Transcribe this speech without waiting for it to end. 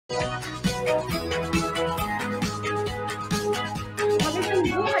Our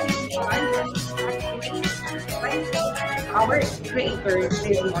creators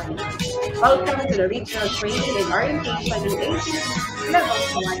this morning. Welcome to the regional training and orientation in basic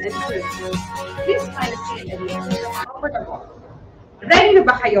levels 1 and 2. Please find a seat and make yourself comfortable. Ready na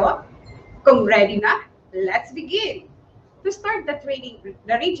ba kayo? Kung ready na, let's begin. To start the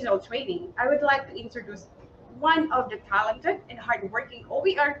regional training, I would like to introduce one of the talented and hardworking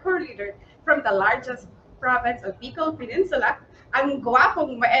OER core leader from the largest province of Bicol Peninsula, ang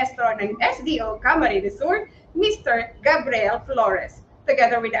gwapong maestro ng SDO Camarines Sur, Mr. Gabriel Flores.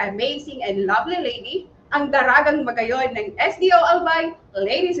 Together with the amazing and lovely lady, ang daragang magayon ng SDO Albay,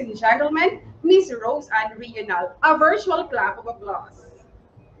 ladies and gentlemen, Miss Rose Ann Regional. A virtual clap of applause.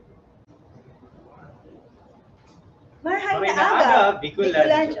 Marhay na aga,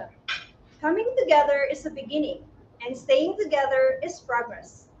 Bicolanja. Coming together is a beginning, and staying together is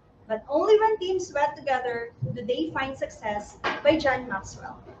progress. But only when teams sweat together do they find success, by John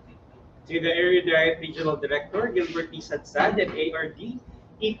Maxwell. To the Area Regional Director, Gilbert T. Sadsad, and ARD,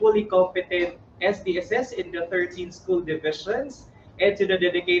 equally competent SDSS in the 13 school divisions, and to the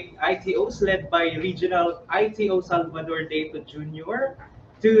dedicated ITOs led by Regional ITO Salvador Dato Jr.,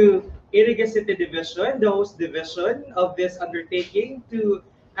 to Iriga City Division, the host division of this undertaking, to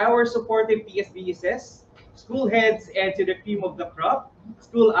our supportive PSDSS, school heads, and to the cream of the crop,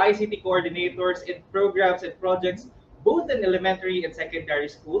 school ICT coordinators in programs and projects both in elementary and secondary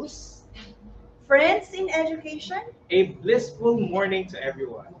schools. Friends in education, a blissful morning to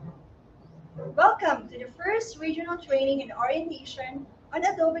everyone. Welcome to the first regional training and orientation on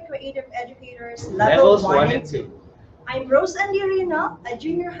Adobe Creative Educators Levels 1 and 2. I'm Rose Ann a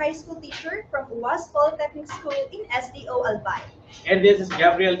junior high school teacher from UAS Polytechnic School in SDO Albay. And this is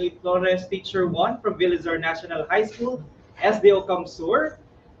Gabriel E. Flores, Teacher 1 from Vilizar National High School, SDO Camsur,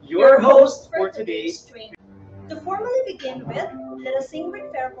 your host for today's training. To formally begin with, let us sing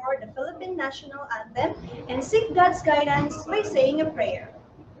with fervor the Philippine National Anthem and seek God's guidance by saying a prayer.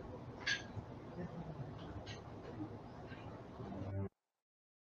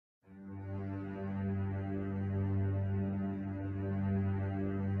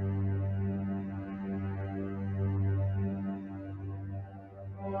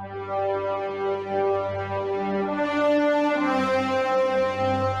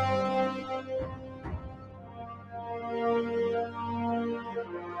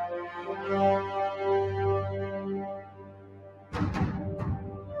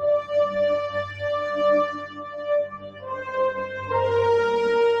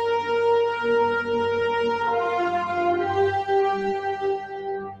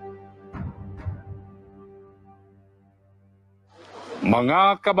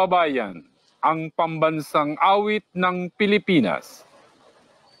 Mga kababayan, ang pambansang awit ng Pilipinas.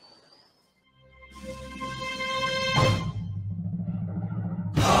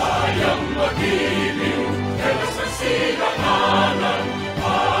 Kayang magiliw, kaya sa silanganan,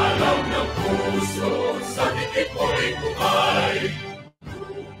 alam ng puso, sa dikit mo'y bukay.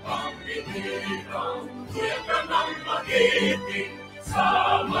 Lupang binirang, kuya ka ng magiting,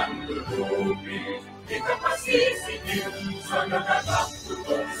 sa manlulupin, di ka pasisitin, sa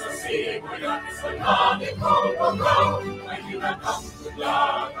nagkakatutong sa simoy at sa langit kong pagaw, ay hinatang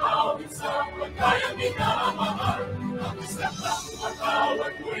tuglakaw, sa pagkayang minamahal, ang isang lang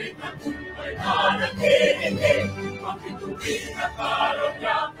matawad mo'y tagumpay na naghihindig, makituwin at araw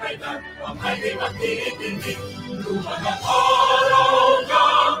niya kailan, ang ay di maghihindig, luman ang araw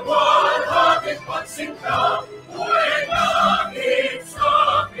ng warhating pagsinta, mo'y langit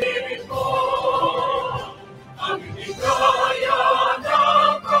sa piling mo. Ang hindi kaya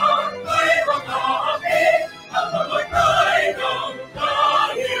dapat ay mga api, ang mamatay ng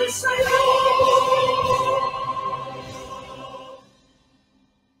dahil sa'yo.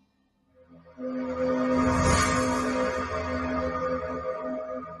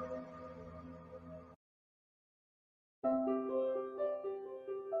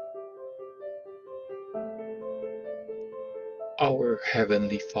 Our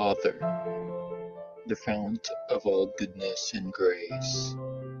Heavenly Father, the fount of all goodness and grace,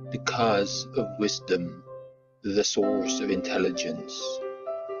 the cause of wisdom, the source of intelligence,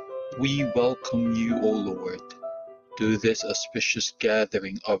 we welcome you, O Lord, to this auspicious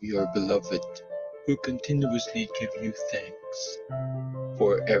gathering of your beloved, who continuously give you thanks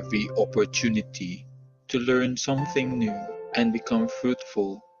for every opportunity to learn something new and become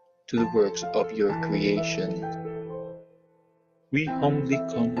fruitful to the works of your creation. We humbly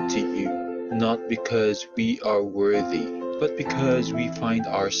come to you, not because we are worthy, but because we find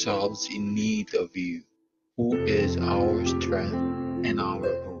ourselves in need of you, who is our strength and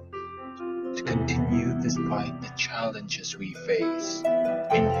our hope. to continue despite the challenges we face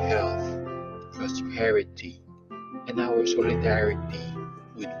in health, prosperity, and our solidarity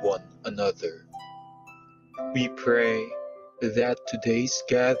with one another. We pray that today's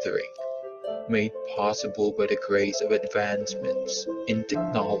gathering, made possible by the grace of advancements in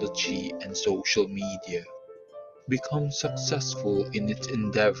technology and social media, becomes successful in its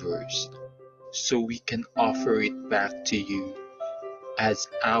endeavors so we can offer it back to you as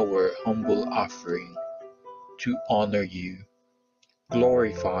our humble offering to honor you,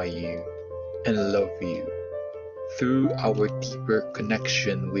 glorify you, and love you through our deeper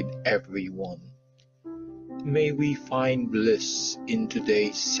connection with everyone. May we find bliss in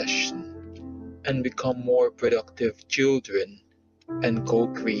today's session and become more productive children and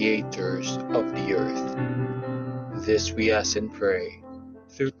co-creators of the earth. This we ask and pray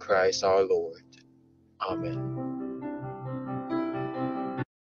through Christ our Lord. Amen.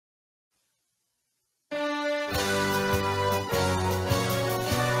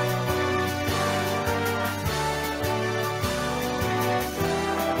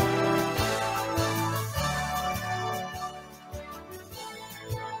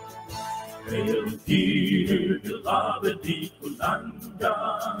 Hail dear beloved Bicolanda,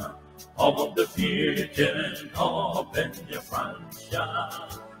 home of the Virgin of Peña Francia,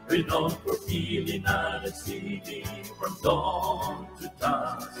 renowned for healing and exceeding from dawn to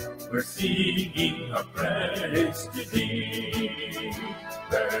dusk. We're singing our praise to thee,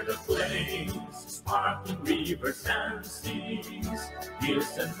 where the flames, sparkling rivers and seas,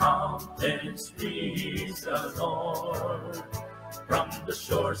 hills and mountains breeze the Lord. From the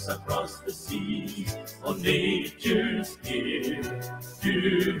shores across the seas, on nature's gift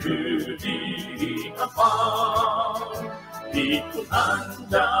to thee above.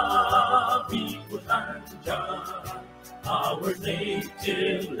 Bicolanda, Bicolanda, our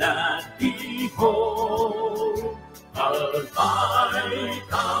native land, behold. Albay,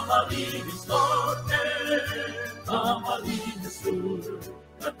 Camarines Norte, Camarines Sur,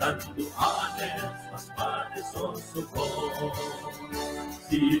 Catanduanes, Masbate, Sorsogon.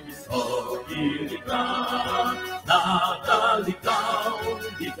 Cities of Iriga, Nagalikaw,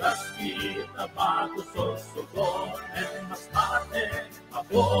 Legazpi, Tabaco, Sorsogon, and Masbate,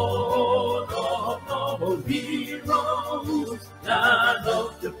 abode of noble heroes, land of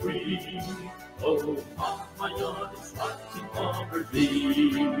the free. Oh, Mount Mayon is watching over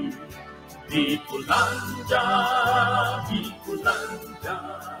thee. Bicolanda, Bicolanda,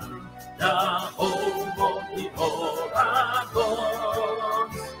 the home of the Oragons.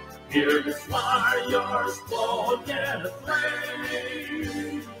 Fearless warriors, bold yet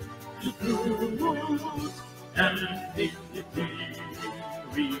afraid, to truth and dignity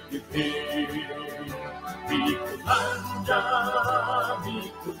we defend. Bicolanda,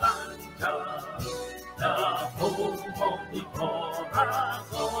 Bicolanda, the home of the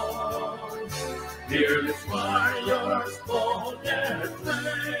Oragons. Fearless warriors, bold yet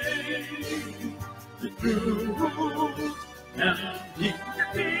afraid, the truth and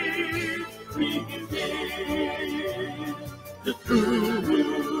dignity we give. The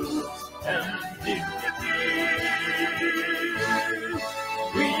truth and dignity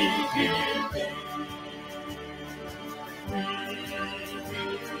we give.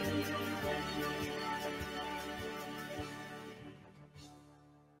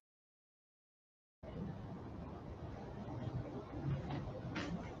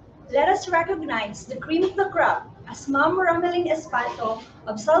 Let us recognize the cream of the crop as Ma'am Romeline Espanto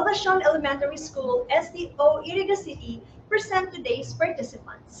of Salvacion Elementary School, SDO, Iriga City, present today's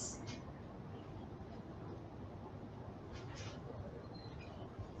participants.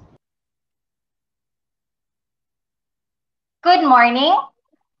 Good morning.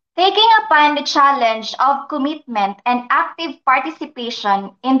 Taking upon the challenge of commitment and active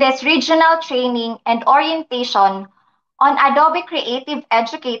participation in this regional training and orientation on Adobe Creative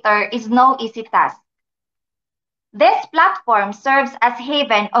Educator is no easy task. This platform serves as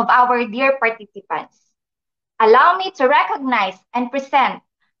haven of our dear participants. Allow me to recognize and present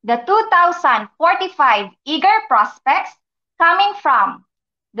the 2,045 eager prospects coming from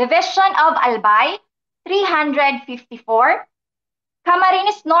Division of Albay, 354,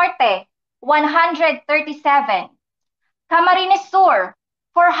 Camarines Norte, 137, Camarines Sur,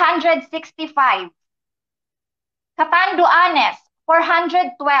 465, Catanduanes,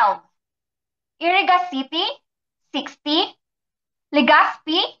 412, Iriga City, 60,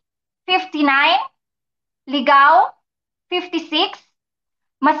 Legazpi, 59, Ligao, 56,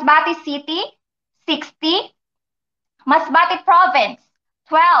 Masbate City, 60, Masbate Province,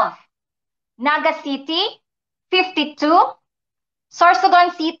 12, Naga City, 52,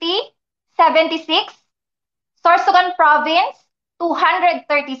 Sorsogon City, 76, Sorsogon Province,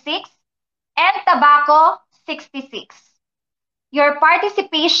 236, and Tabaco, 66. Your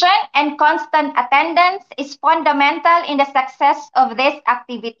participation and constant attendance is fundamental in the success of this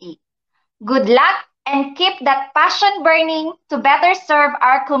activity. Good luck and keep that passion burning to better serve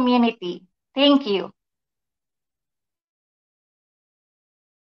our community. Thank you.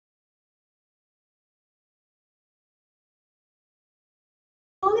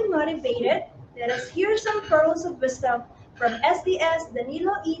 Fully motivated, let us hear some pearls of wisdom from SDS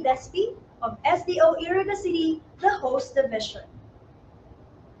Danilo E. Despi of SDO Iriga City, the host division.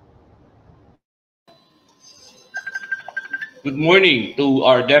 Good morning to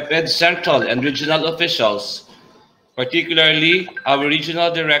our DepEd Central and Regional officials, particularly our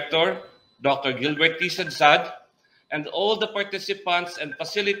Regional Director, Dr. Gilbert T. Sadsad, and all the participants and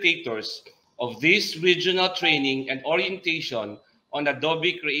facilitators of this regional training and orientation on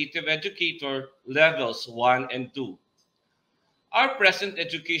Adobe Creative Educator Levels 1 and 2. Our present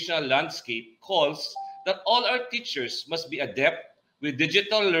educational landscape calls that all our teachers must be adept with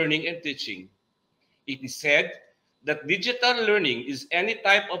digital learning and teaching. It is said that digital learning is any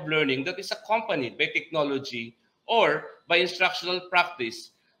type of learning that is accompanied by technology or by instructional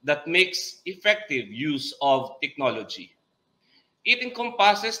practice that makes effective use of technology. It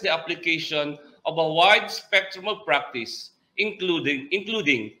encompasses the application of a wide spectrum of practice,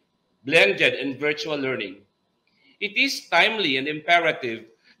 including blended and virtual learning. It is timely and imperative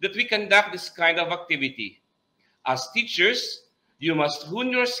that we conduct this kind of activity. As teachers, you must hone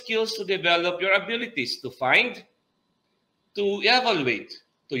your skills to develop your abilities to find, to evaluate,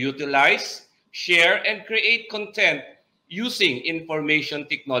 to utilize, share, and create content using information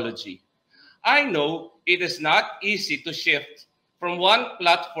technology. I know it is not easy to shift from one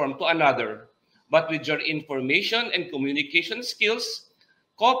platform to another, but with your information and communication skills,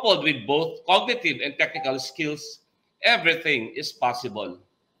 coupled with both cognitive and technical skills, everything is possible.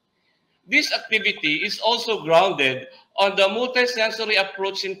 This activity is also grounded on the multisensory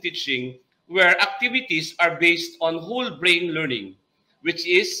approach in teaching, where activities are based on whole brain learning, which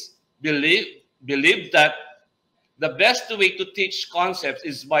is believed that the best way to teach concepts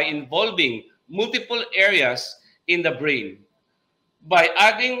is by involving multiple areas in the brain. By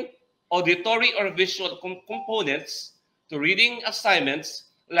adding auditory or visual components to reading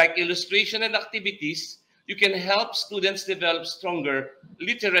assignments like illustration and activities, you can help students develop stronger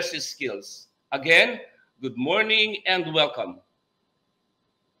literacy skills. Again, good morning and welcome.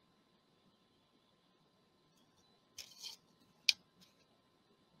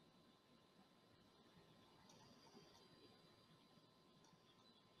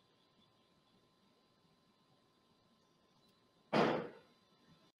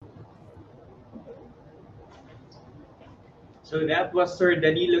 So that was Sir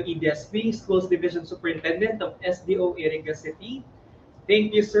Danilo Idespi, Schools Division Superintendent of SDO Iriga City.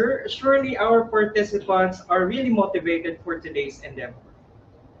 Thank you, sir. Surely our participants are really motivated for today's endeavor.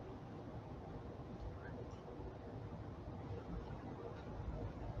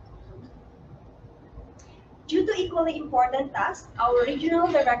 Due to equally important tasks, our Regional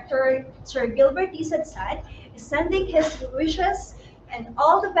Director, Sir Gilbert T. Sadsad, is sending his wishes and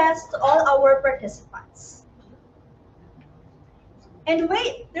all the best to all our participants. And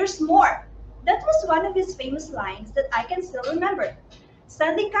wait, there's more. That was one of his famous lines that I can still remember.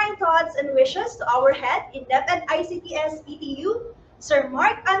 Sending kind thoughts and wishes to our head in DepEd ICTS ETU, Sir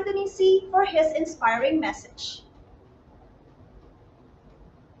Mark Anthony C., for his inspiring message.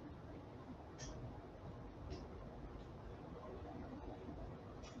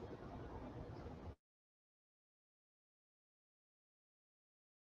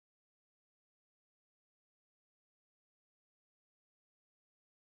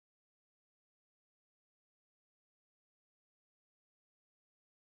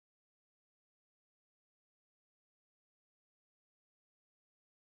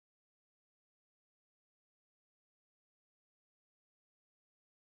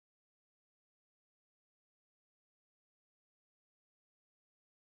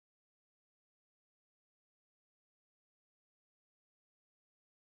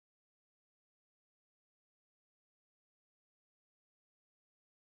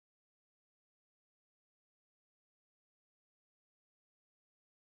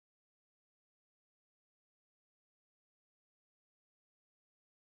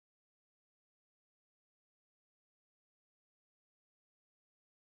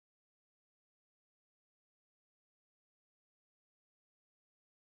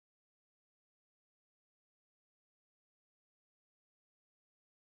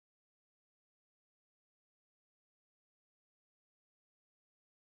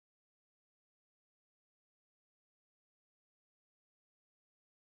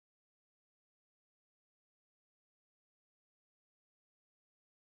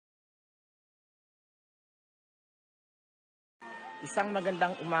 Isang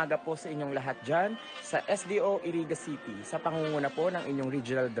magandang umaga po sa inyong lahat dyan sa SDO Iriga City sa pangunguna po ng inyong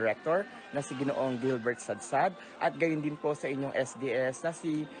Regional Director na si Ginoong Gilbert Sadsad at gayon din po sa inyong SDS na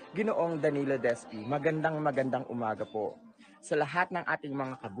si Ginoong Danilo Despi. Magandang umaga po. Sa lahat ng ating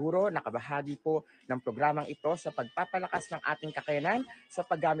mga kaguro, nakabahagi po ng programang ito sa pagpapalakas ng ating kakayanan sa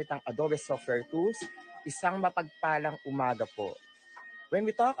paggamit ng Adobe software tools, isang mapagpalang umaga po. When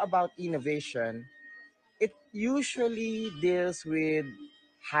we talk about innovation, it usually deals with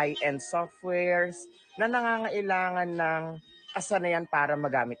high-end softwares na nangangailangan ng kasanayan para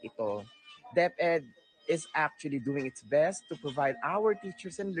magamit ito. DepEd is actually doing its best to provide our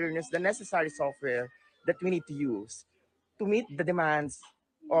teachers and learners the necessary software that we need to use to meet the demands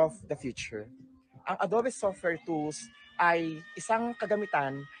of the future. Ang Adobe software tools ay isang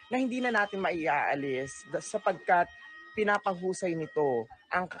kagamitan na hindi na natin maiaalis sapagkat pinapahusay nito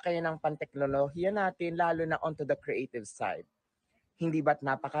ang kakayanang panteknolohiya natin lalo na onto the creative side. Hindi ba't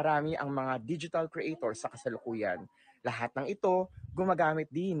napakarami ang mga digital creators sa kasalukuyan? Lahat ng ito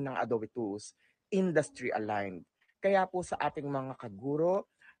gumagamit din ng Adobe tools, industry aligned. Kaya po sa ating mga kaguro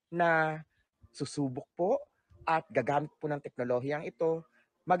na susubok po at gagamit po ng teknolohiyang ito,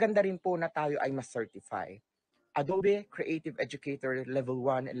 maganda rin po na tayo ay ma-certify. Adobe Creative Educator Level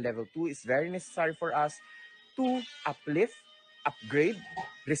 1 and Level 2 is very necessary for us to uplift, upgrade,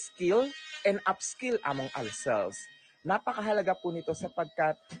 reskill, and upskill among ourselves. Napakahalaga po nito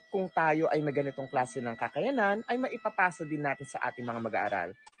sapagkat kung tayo ay may ganitong klase ng kakayanan, ay maipapasa din natin sa ating mga mag-aaral.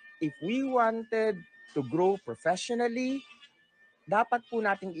 If we wanted to grow professionally, dapat po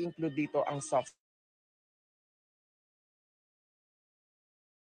nating i-include dito ang soft.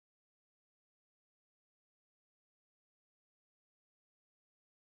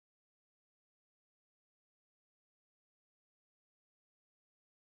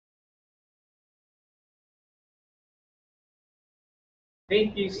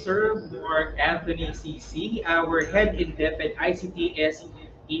 Thank you, Sir Mark Anthony CC, our head in DepEd ICTS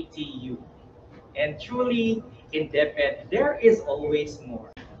ETU. And truly, in DepEd, there is always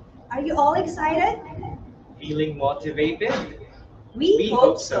more. Are you all excited? Feeling motivated? We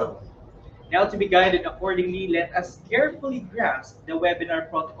hope so. Now, to be guided accordingly, let us carefully grasp the webinar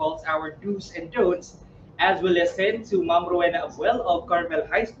protocols, our do's and don'ts, as we listen to Ma'am Rowena Abuel of Carmel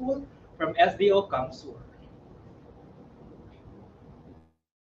High School from SDO Kamsur.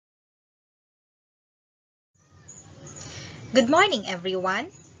 Good morning,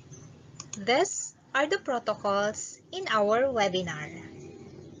 everyone. These are the protocols in our webinar.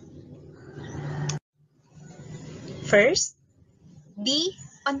 First, be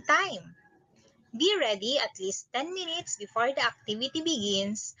on time. Be ready at least 10 minutes before the activity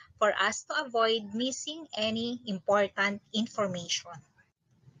begins for us to avoid missing any important information.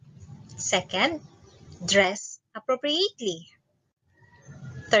 Second, dress appropriately.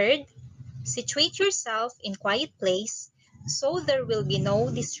 Third, situate yourself in quiet place so there will be no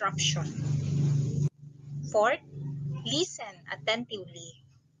disruption. Fourth, listen attentively.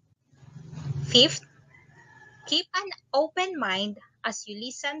 Fifth, keep an open mind as you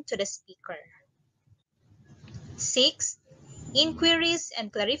listen to the speaker. Sixth, inquiries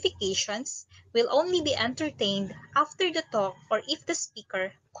and clarifications will only be entertained after the talk or if the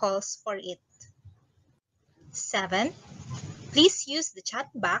speaker calls for it. 7. Please use the chat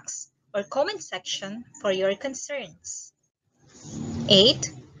box or comment section for your concerns.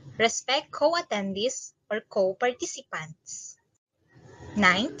 8. Respect co-attendees or co-participants.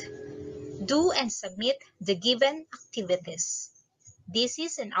 9th, do and submit the given activities. This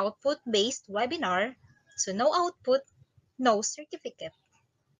is an output-based webinar, so no output, no certificate.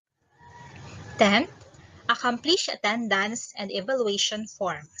 10. Accomplish attendance and evaluation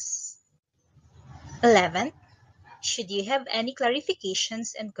forms. 11. Should you have any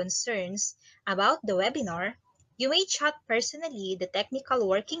clarifications and concerns about the webinar, you may chat personally the technical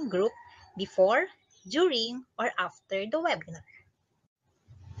working group before, during, or after the webinar.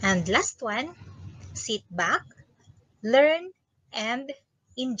 And last one, sit back, learn, and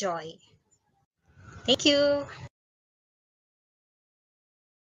enjoy. Thank you.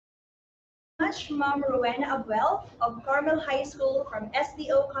 Much, Ma'am Rowena Abuel of Carmel High School from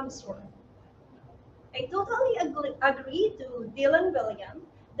SDO Kamsur. I totally agree to Dylan William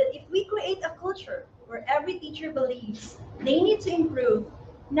that if we create a culture where every teacher believes they need to improve,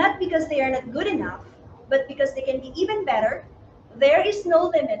 not because they are not good enough, but because they can be even better, there is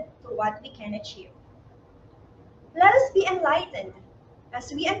no limit to what we can achieve. Let us be enlightened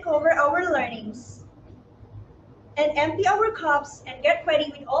as we uncover our learnings and empty our cups and get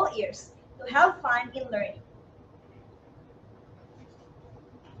ready with all ears to have fun in learning.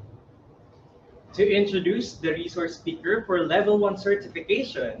 To introduce the resource speaker for Level 1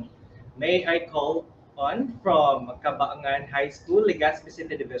 certification, may I call on from Cabaangan High School, Legazpi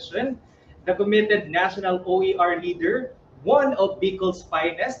City Division, the committed national OER leader, one of Bicol's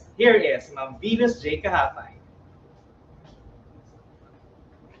finest. Here is Ma'am Venus J. Kahapay.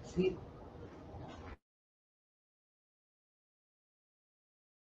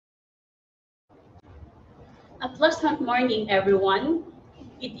 A pleasant morning, everyone.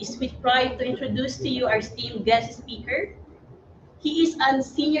 It is with pride to introduce to you our esteemed guest speaker. He is a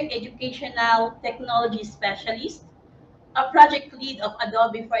senior educational technology specialist, a project lead of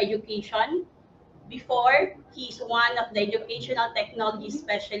Adobe for Education. Before, he is one of the educational technology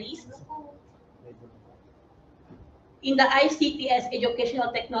specialists in the ICTS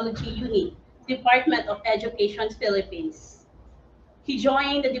Educational Technology Unit, Department of Education, Philippines. He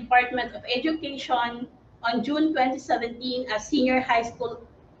joined the Department of Education on June 2017 as senior high school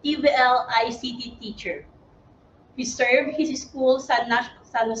TVL ICT teacher. He served his school, San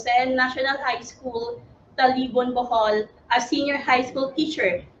Jose National High School, Talibon, Bohol, as senior high school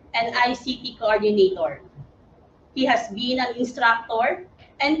teacher and ICT coordinator. He has been an instructor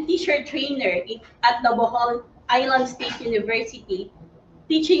and teacher trainer at the Bohol Island State University,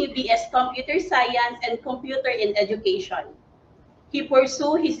 teaching BS Computer Science and Computer in Education. He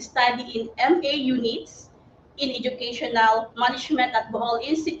pursued his study in MA units in Educational Management at Bohol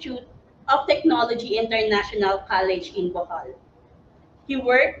Institute of Technology International College in Bohol. He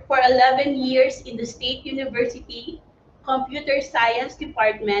worked for 11 years in the State University Computer Science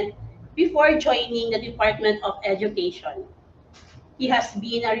Department before joining the Department of Education. He has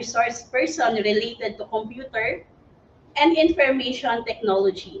been a resource person related to computer and information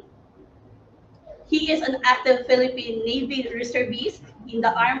technology. He is an active Philippine Navy reservist in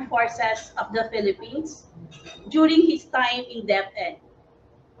the Armed Forces of the Philippines during his time in DepEd.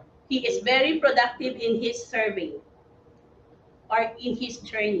 He is very productive in his survey or in his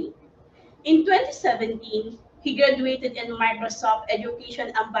journey. In 2017, he graduated in Microsoft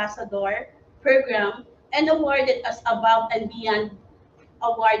Education Ambassador Program and awarded as Above and Beyond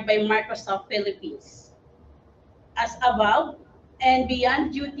Award by Microsoft Philippines. As above and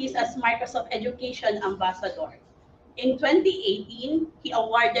beyond duties as Microsoft Education Ambassador. In 2018, he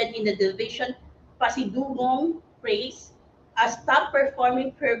awarded in the division Pasidugong Praise as top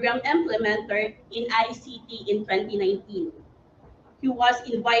performing program implementer in ICT in 2019. He was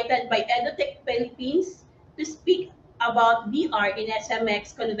invited by EduTech Philippines to speak about VR in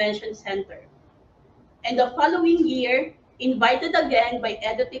SMX Convention Center. And the following year, invited again by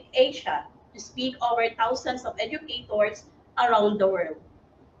EduTech Asia to speak over thousands of educators around the world.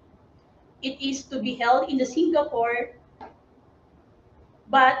 It is to be held in the Singapore,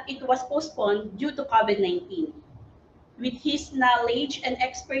 but it was postponed due to COVID-19. With his knowledge and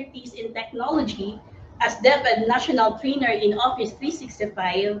expertise in technology as DepEd National Trainer in Office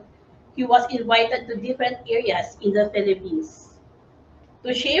 365, he was invited to different areas in the Philippines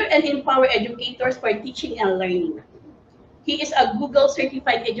to share and empower educators for teaching and learning. He is a Google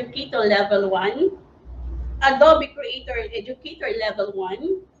Certified Educator Level 1, Adobe Creator Educator Level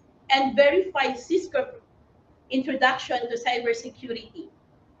 1, and verified Cisco Introduction to Cybersecurity.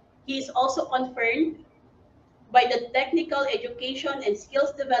 He is also confirmed by the Technical Education and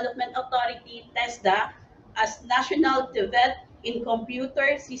Skills Development Authority, TESDA, as National DepEd in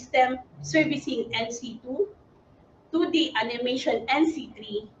Computer System Servicing NC2, 2D Animation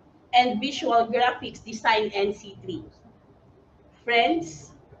NC3, and Visual Graphics Design NC3.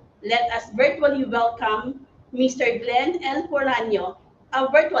 Friends, let us virtually welcome Mr. Glenn L. Porano. A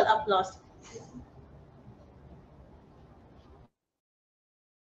virtual applause.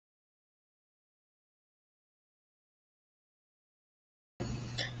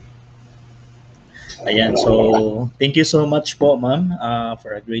 Ayan, so thank you so much po, ma'am,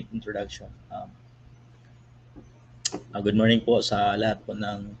 for a great introduction. Good morning po sa lahat po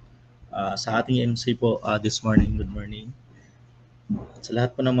ng sa ating MC po this morning. Good morning. Sa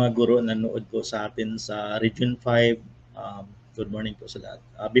lahat po ng mga guro na nanood po sa atin sa Region 5, good morning po sa lahat.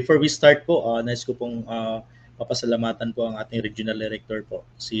 Before we start po, nais ko pong papasalamatan po ang ating Regional Director po,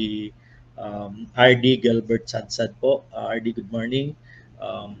 si RD Gilbert Sadsad po. RD, good morning.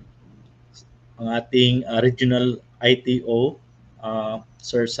 Ang ating Regional ITO,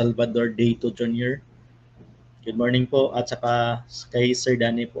 Sir Salvador Deito Jr. Good morning po. At saka kay Sir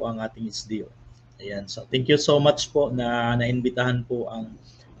Danny po ang ating SDO. Ayan. So thank you so much po na naimbitahan po ang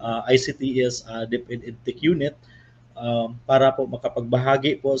ICTS DepEd EdTech Unit para po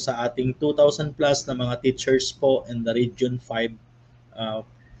makapagbahagi po sa ating 2,000 plus na mga teachers po in the Region 5,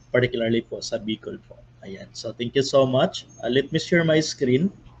 particularly po sa Bicol po. Ayan. So thank you so much. Let me share my screen.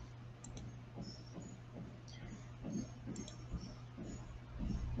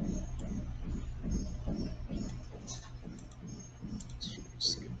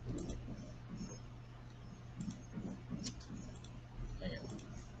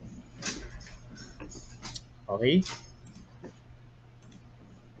 Okay?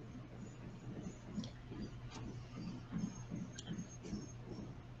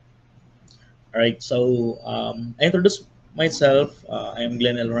 All right, so I introduce myself. I am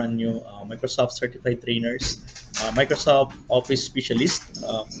Glenn Elranyo, Microsoft Certified Trainers, Microsoft Office Specialist.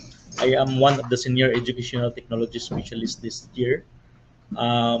 I am one of the Senior Educational Technology Specialists this year.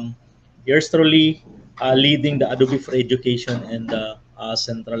 Yours truly leading the Adobe for Education and the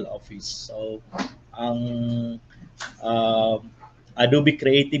Central Office. So, ang Adobe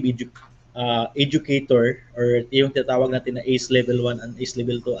Creative Educator or yung tinatawag natin na ACE Level 1 and ACE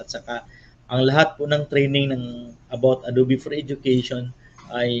Level 2 at saka ang lahat po ng training ng about Adobe for Education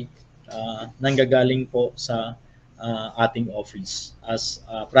ay nanggagaling po sa ating office as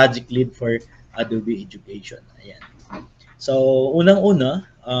project lead for Adobe Education. Ayan. So, unang-una,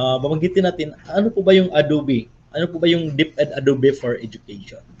 babanggitin natin, ano po ba yung Adobe? Ano po ba yung DepEd Adobe for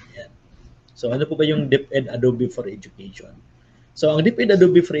Education? Ayan. So, ano po ba yung DepEd Adobe for Education? So, ang DepEd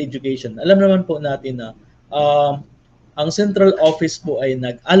Adobe for Education, alam naman po natin na ang central office po ay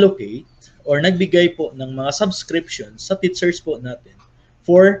nag-allocate or nagbigay po ng mga subscriptions sa teachers po natin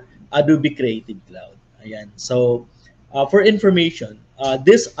for Adobe Creative Cloud. Ayan. So, for information,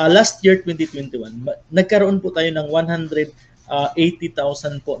 this last year 2021, nagkaroon po tayo ng 180,000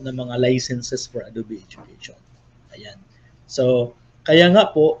 po na mga licenses for Adobe Education. Ayan. So, kaya nga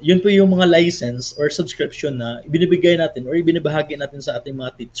po, yun po yung mga license or subscription na ibinibigay natin or ibinibahagi natin sa ating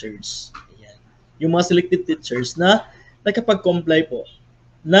mga teachers. Ayan. Yung mga selected teachers na nakapag-comply po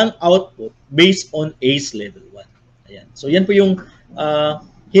ng output based on ACE Level 1. Ayan. So, yan po yung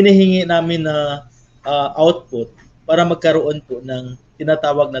hinihingi namin na output para magkaroon po ng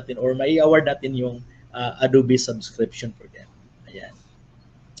tinatawag natin or mai-award natin yung Adobe subscription for them. Ayan.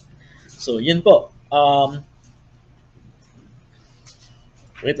 So, yun po.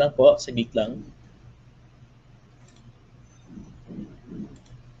 Wait lang po, saglit lang.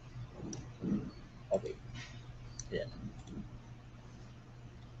 Okay. Ayan.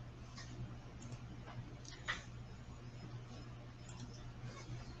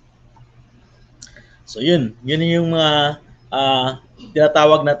 So yun yung mga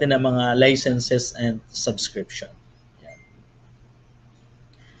tinatawag natin na mga licenses and subscription. Yan.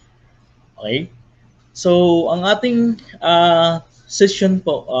 Okay? So ang ating session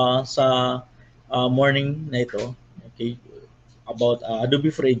po sa morning na ito, okay, about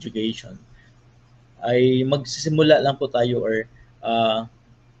Adobe for Education, ay magsisimula lang po tayo or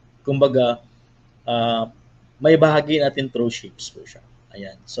kumbaga may bahagi natin through shapes po siya.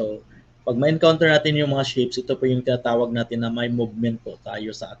 Ayan. So pag ma-encounter natin yung mga shapes, ito po yung tinatawag natin na may movement po tayo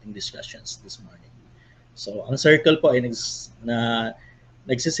sa ating discussions this morning. So, ang circle po ay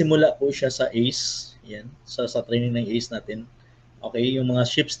nagsisimula po siya sa ACE. Yan, sa training ng ACE natin. Okay, yung mga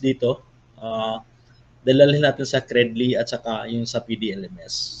shapes dito, dalalhin natin sa Credly at saka yung sa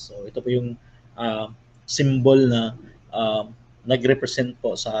PDLMS. So, ito po yung symbol na nag-represent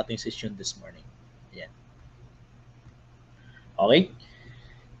po sa ating session this morning. Yan. Okay.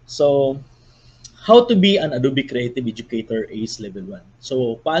 So, how to be an Adobe Creative Educator ACE Level 1.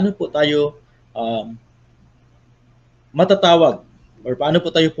 So, paano po tayo matatawag or paano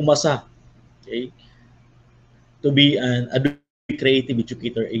po tayo pumasa, okay, to be an Adobe Creative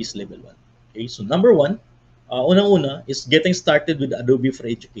Educator ACE Level 1. Okay, so number 1, unang-una is getting started with Adobe for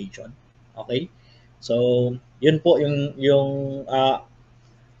Education. Okay, so yun po yung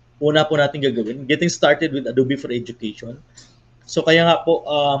una po natin gagawin, getting started with Adobe for Education. So kaya nga po,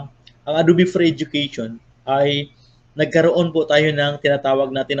 ang Adobe for Education ay nagkaroon po tayo ng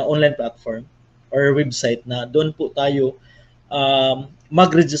tinatawag natin na online platform or website na doon po tayo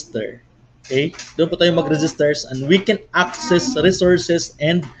mag-register. Okay? Doon po tayo mag-register and we can access resources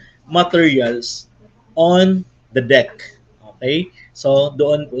and materials on the deck. Okay? So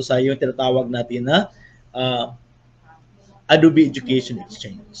doon po sa yung tinatawag natin na Adobe Education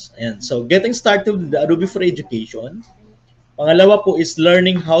Exchange. Ayan. So getting started with the Adobe for Education. Pangalawa po is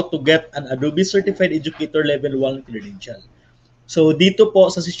learning how to get an Adobe Certified Educator Level 1 credential. So dito po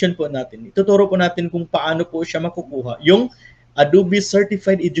sa session po natin, ituturo po natin kung paano po siya makukuha yung Adobe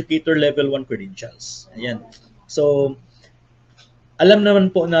Certified Educator Level 1 credentials. Ayan. So alam naman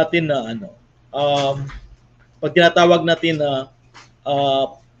po natin na pag tinatawag natin na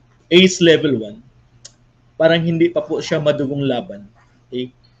ACE Level 1, parang hindi pa po siya madugong laban. Okay?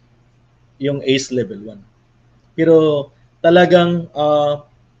 Yung ACE Level 1. Pero talagang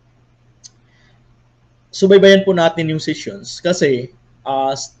subaybayan po natin yung sessions kasi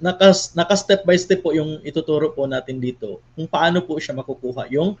naka-step by step po yung ituturo po natin dito kung paano po siya makukuha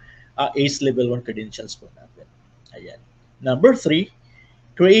yung ACE Level 1 credentials po natin. Ayan. Number 3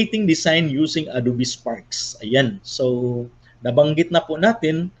 creating design using Adobe Sparks. Ayan. So, nabanggit na po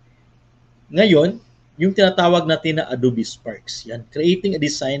natin ngayon yung tinatawag natin na Adobe Sparks. Yan. Creating a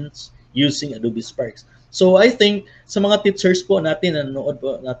designs using Adobe Sparks. So, I think sa mga teachers po natin, nanonood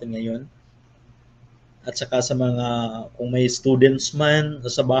po natin ngayon, at saka sa mga, kung may students man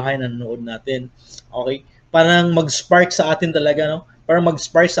sa bahay na nanonood natin, okay, parang mag-spark sa atin talaga, no? Parang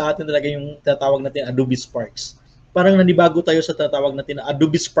mag-spark sa atin talaga yung tinatawag natin Adobe Sparks. Parang nanibago tayo sa tinatawag natin na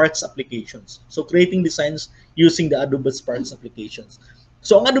Adobe Sparks applications. So, creating designs using the Adobe Sparks applications.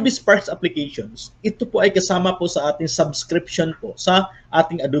 So, ang Adobe Sparks applications, ito po ay kasama po sa ating subscription po sa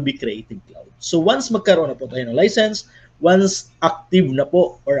ating Adobe Creative Cloud. So, once magkaroon na po tayo ng license, once active na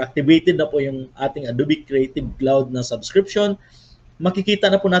po or activated na po yung ating Adobe Creative Cloud na subscription,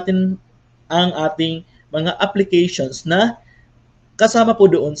 makikita na po natin ang ating mga applications na kasama po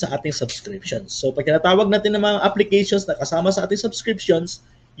doon sa ating subscriptions. So, pag tinatawag natin ng mga applications na kasama sa ating subscriptions,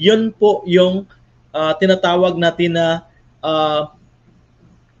 yun po yung tinatawag natin na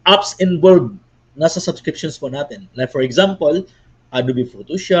apps involved nasa subscriptions po natin. Like for example, Adobe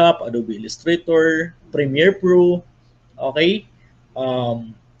Photoshop, Adobe Illustrator, Premiere Pro, okay,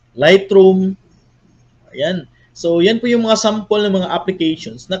 Lightroom, ayan. So, yan po yung mga sample ng mga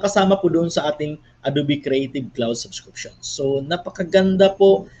applications na kasama po doon sa ating Adobe Creative Cloud subscription. So, napakaganda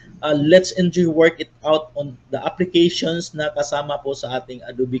po. Let's enjoy work it out on the applications na kasama po sa ating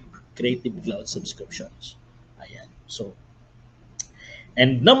Adobe Creative Cloud subscriptions. Ayan. So,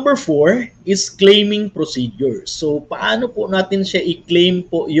 and number 4 is claiming procedure. So, paano po natin siya i-claim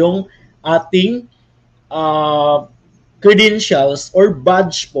po yung ating credentials or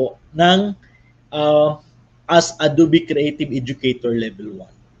badge po ng as Adobe Creative Educator Level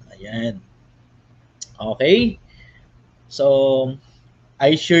 1. Ayan. Okay. So,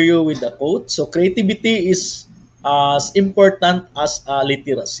 I share you with the quote. So, creativity is as important as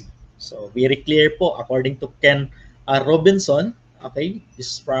literacy. So, very clear po according to Ken Robinson. Okay. This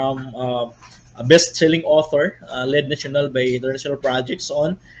is from a best-selling author led national by international projects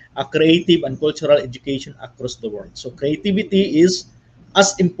on creative and cultural education across the world. So creativity is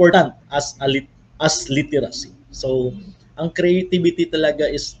as important as literacy. So ang creativity talaga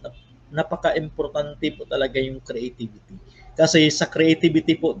is napaka-importante po talaga yung creativity. Kasi sa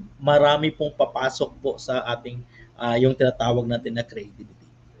creativity po, marami pong papasok po sa ating yung tinatawag natin na creativity.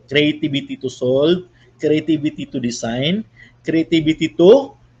 Creativity to solve, creativity to design, creativity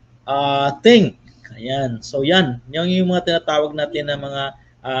to think. Ayan. So yan, yung mga tinatawag natin na mga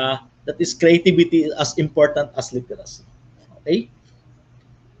that is creativity as important as literacy. Okay?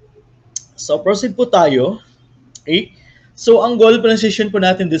 So, proceed po tayo. Okay? So, ang goal ng session po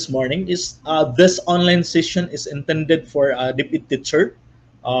natin this morning is this online session is intended for DepEd teacher,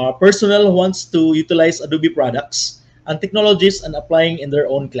 personnel who wants to utilize Adobe products and technologies and applying in their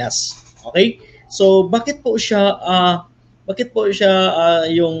own class. Okay? So, bakit po siya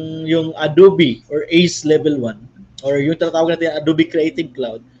yung Adobe or ACE level 1 or yung tinatawag natin Adobe Creative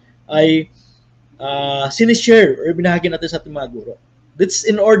Cloud ay sinishare or binahagi natin sa ating mga guro. That's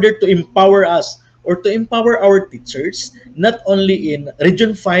in order to empower us or to empower our teachers, not only in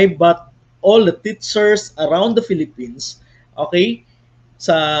Region 5 but all the teachers around the Philippines, okay,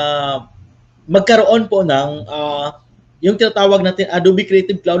 sa magkaroon po ng yung tinatawag natin Adobe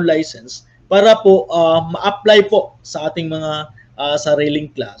Creative Cloud license para po ma-apply po sa ating mga sariling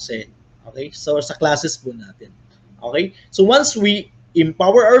klase. Okay? So sa classes po natin. Okay? So once we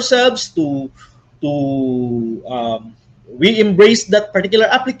empower ourselves we embrace that particular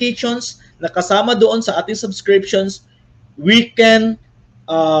applications na kasama doon sa ating subscriptions, we can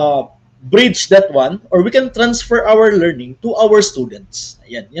bridge that one or we can transfer our learning to our students.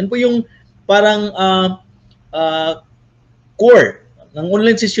 Ayan. Yan po yung parang core ng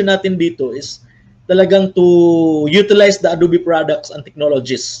online session natin dito is talagang to utilize the Adobe products and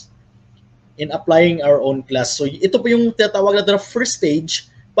technologies in applying our own class. So ito po yung tinatawag natin na first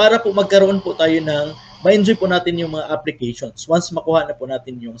stage para po magkaroon po tayo ng ma-enjoy po natin yung mga applications once makuha na po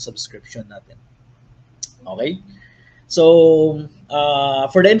natin yung subscription natin. Okay? So,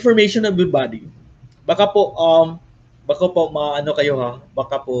 for the information of everybody, baka po maano kayo ha,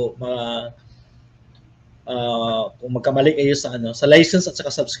 baka po kung magkamali kayo sa license at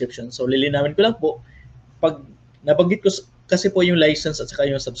saka subscription. So lilinawin ko lang po, pag nabanggit ko kasi po yung license at saka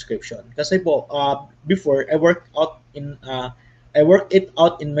yung subscription. Kasi po before I worked it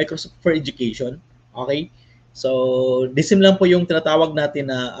out in Microsoft for Education. Okay? So DSIM lang po yung tinatawag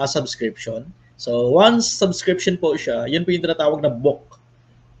natin na subscription. So once subscription po siya, yun po yung tinatawag na book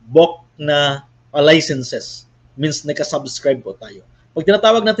na licenses. Means naka-subscribe po tayo. Pag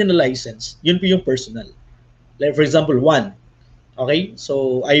tinatawag natin na license, yun po yung personal. Like for example, 1. Okay?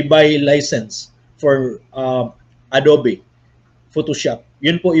 So, I buy license for Adobe, Photoshop.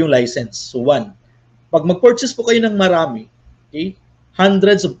 Yun po yung license. So, one. Pag mag-purchase po kayo ng marami, okay,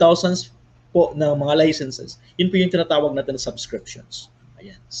 hundreds of thousands po ng mga licenses, yun po yung tinatawag natin na subscriptions.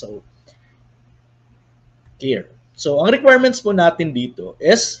 Ayan. So, here. So, ang requirements po natin dito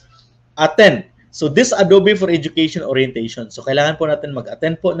is attend. So, this Adobe for Education Orientation. So, kailangan po natin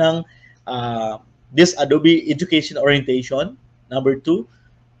mag-attend po ng this Adobe Education Orientation. Number 2,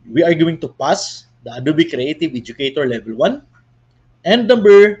 we are going to pass the Adobe Creative Educator Level 1. And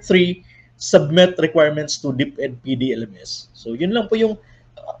number 3, submit requirements to DepEd PD LMS. So, yun lang po yung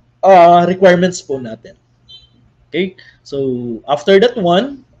requirements po natin. Okay? So, after that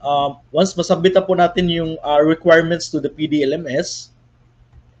one, once masubmit na po natin yung requirements to the PD LMS,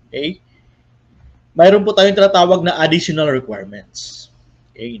 okay, mayroon po tayong tinatawag na additional requirements.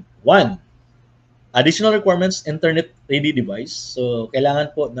 Okay? 1, additional requirements, internet-ready device. So,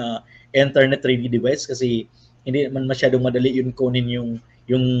 kailangan po na internet-ready device kasi hindi naman masyadong madali yun kunin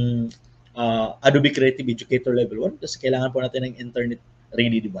yung Adobe Creative Educator Level 1 kasi kailangan po natin ng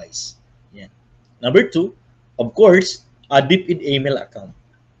internet-ready device. Yan. Number 2, of course, a DepEd email account.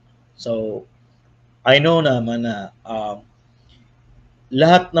 So, I know naman na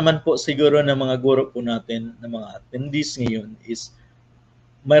lahat naman po siguro ng mga guro po natin, ng mga attendees ngayon is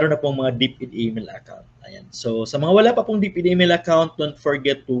mayroon na pong mga DepEd email account. Ayan. So, sa mga wala pa pong DepEd email account, don't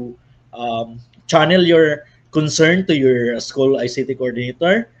forget to channel your concern to your school ICT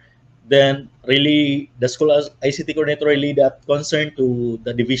coordinator. Then, really, the school ICT coordinator relay that concern to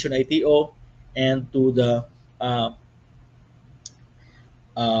the division ITO and to the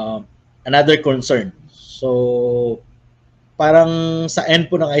another concern. So, parang sa end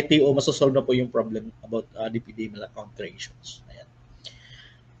po ng ITO, masosolve na po yung problem about DepEd email account creations. Ayan.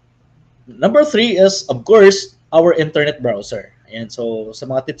 Number 3 is, of course, our internet browser. Ayan. So, sa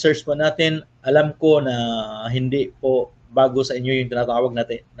mga teachers po natin, alam ko na hindi po bago sa inyo yung tinatawag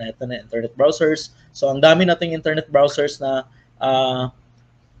natin na ito na internet browsers. So, ang dami nating internet browsers na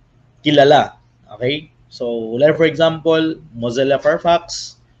kilala. Okay? So, like for example, Mozilla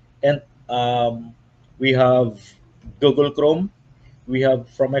Firefox, and we have Google Chrome, we have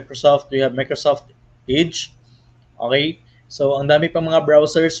from Microsoft, we have Microsoft Edge. Okay? So, ang dami pa mga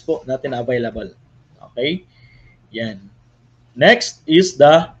browsers po natin available. Okay? Yan. Next is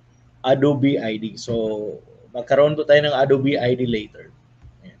the Adobe ID. So, magkaroon po tayo ng Adobe ID later.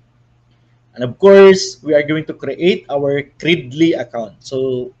 Yan. And of course, we are going to create our Credly account.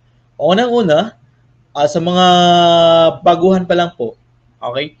 So, unang-una, sa mga baguhan pa lang po,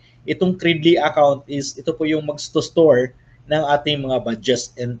 okay, itong Credly account is, ito po yung mag-store ng ating mga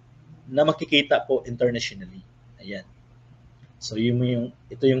badges and na makikita po internationally. Ayan. So,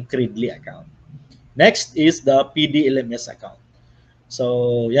 ito yung Credly account. Next is the PDLMS account.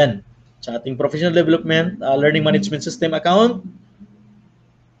 So, yan. Sa ating professional development, learning management system account,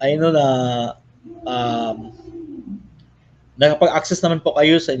 I know na nakapag-access naman po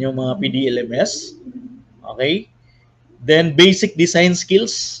kayo sa inyong mga PDLMS. Okay? Then, basic design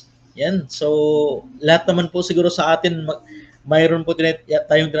skills. Yan. So, lahat naman po siguro sa atin, mayroon po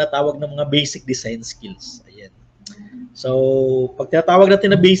tayong tinatawag ng mga basic design skills. Ayan. So, pag tinatawag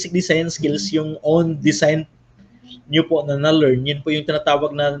natin na basic design skills, yung own design nyo po na na-learn, yun po yung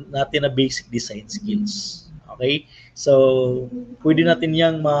tinatawag natin na basic design skills. Okay? So, pwede natin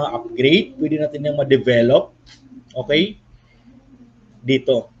yung ma-upgrade, pwede natin yung ma-develop. Okay?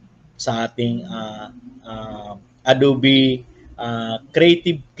 Dito sa ating Adobe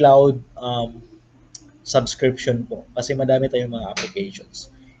Creative Cloud subscription po. Kasi madami tayong mga applications.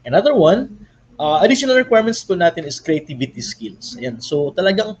 Another one, additional requirements po natin is creativity skills. Ayan. So,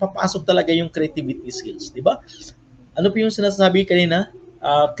 talagang papasok talaga yung creativity skills. Diba? Ano po yung sinasabi kanina?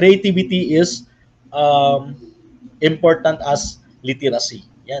 Creativity is important as literacy.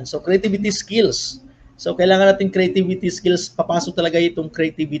 Yan. So, creativity skills. So, kailangan natin creativity skills. Papasok talaga itong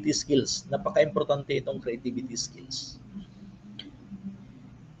creativity skills. Napaka-importante itong creativity skills.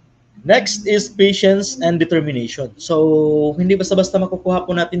 Next is patience and determination. So, hindi basta-basta makukuha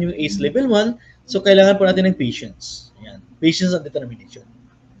po natin yung ACE level 1. So, kailangan po natin ng patience. Yan. Patience and determination.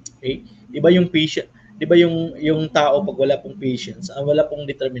 Okay? Diba yung patience? Diba yung tao pag wala pong patience, wala pong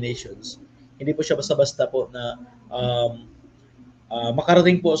determinations, hindi po siya basta-basta po na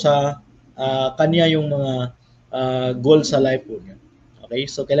makarating po sa kanya yung mga goal sa life po niya. Okay?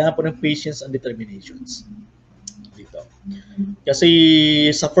 So, kailangan po ng patience and determinations. Dito. Kasi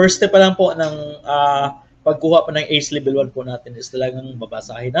sa first step pa lang po ng pagkuha pa ng ACE level 1 po natin is talagang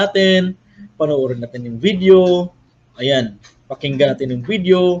babasahin natin, panoorin natin yung video, ayan, pakinggan natin yung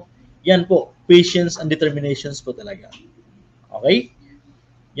video, yan po, patience and determinations po talaga. Okay?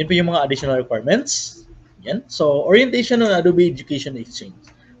 Yun po yung mga additional requirements. Yan. So, orientation on Adobe Education Exchange.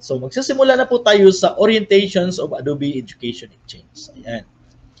 So, magsisimula na po tayo sa orientations of Adobe Education Exchange. Ayan.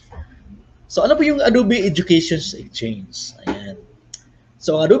 So, ano po yung Adobe Education Exchange? Ayan.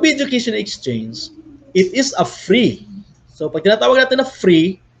 So, Adobe Education Exchange, it is a free. So, pag tinatawag natin na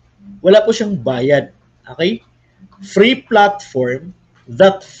free, wala po siyang bayad. Okay? Free platform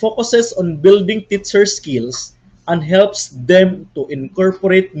that focuses on building teacher skills and helps them to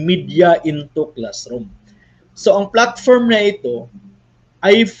incorporate media into classroom. So, ang platform na ito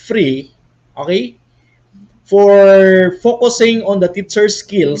ay free, okay, for focusing on the teacher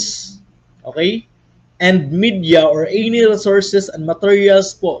skills, okay, and media or any resources and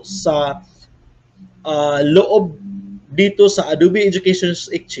materials po sa loob dito sa Adobe Education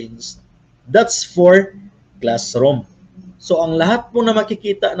Exchange. That's for classroom. So, ang lahat po na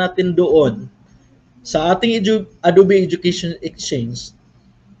makikita natin doon sa ating Adobe Education Exchange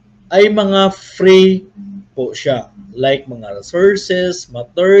ay mga free po siya. Like mga resources,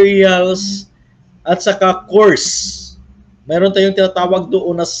 materials, at saka course. Meron tayong tinatawag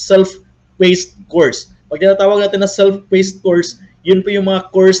doon na self-paced course. Pag tinatawag natin na self-paced course, yun po yung mga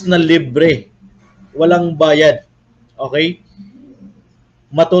course na libre. Walang bayad. Okay?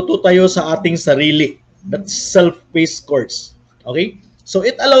 Matuto tayo sa ating sarili. That's self-paced course. Okay? So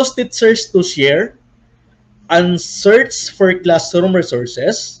it allows teachers to share and search for classroom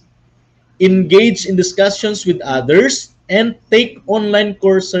resources, engage in discussions with others, and take online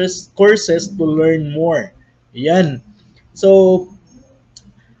courses to learn more. Yan. So,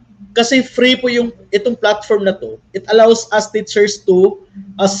 kasi free po yung itong platform na to, it allows us teachers to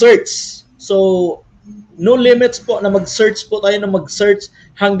search. So, no limits po na mag-search po tayo na mag-search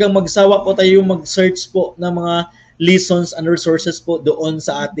hanggang magsawa po tayo mag-search po ng mga lessons and resources po doon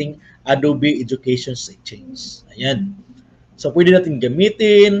sa ating Adobe Education Exchange. Ayan. So, pwede natin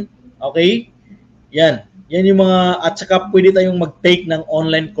gamitin. Okay? Yan. Yan yung mga, at saka pwede tayong mag-take ng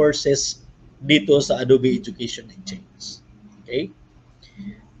online courses dito sa Adobe Education Exchange. Okay?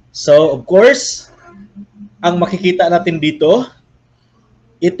 So, of course, ang makikita natin dito,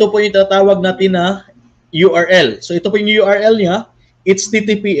 ito po yung tatawag natin na URL. So, ito po yung URL niya. It's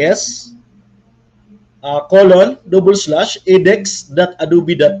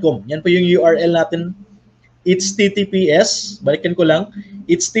https://edX.adobe.com. Yan po yung URL natin. It's TTPS, balikan ko lang,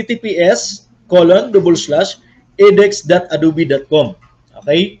 it's https://edX.adobe.com.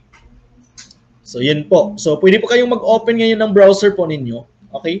 Okay? So, yun po. So, pwede po kayong mag-open ngayon ng browser po ninyo.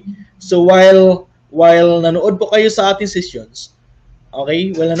 Okay? So, while nanood po kayo sa ating sessions,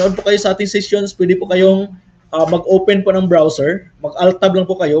 okay? While nanood po kayo sa ating sessions, pwede po kayong mag-open po ng browser. Mag-alt tab lang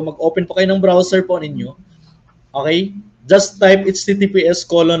po kayo. Mag-open po kayo ng browser po ninyo. Okay? Just type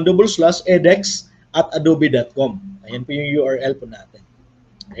https://edX.adobe.com. Ayan po yung URL po natin.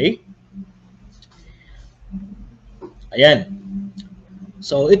 Okay? Ayan.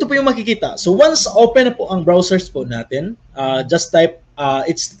 So, ito po yung makikita. So, once open na po ang browsers po natin, just type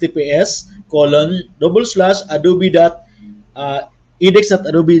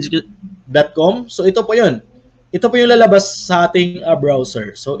https://adobe.edX.adobe.com. So, ito po yun. Ito po yung lalabas sa ating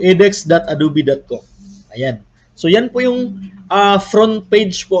browser. So, edX.adobe.com. Ayan. So, yan po yung front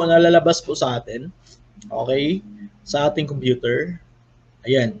page po na lalabas po sa atin. Okay? Sa ating computer.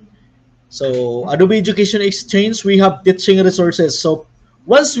 Ayan. So, Adobe Education Exchange, we have teaching resources. So,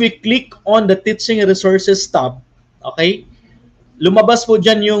 once we click on the teaching resources tab, okay, lumabas po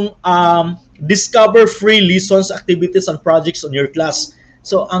dyan yung discover free lessons, activities, and projects on your class.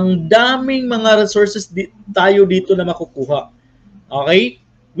 So, ang daming mga resources tayo dito na makukuha. Okay?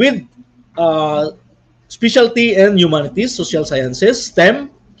 With specialty in humanities, social sciences,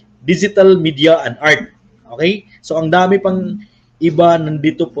 STEM, digital media, and art. Okay? So, ang dami pang iba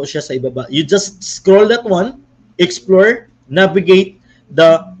nandito po siya sa ibaba. You just scroll that one, explore, navigate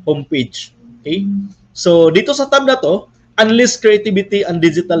the homepage. Okay? So, dito sa tab na to, unleash creativity and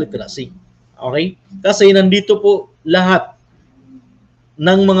digital literacy. Okay? Kasi nandito po lahat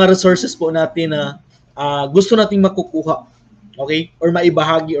ng mga resources po natin na gusto nating makukuha. Okay? Or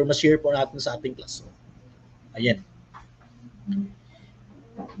maibahagi or ma-share po natin sa ating classroom. Ayan.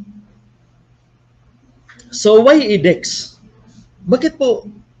 So, why edX? Bakit po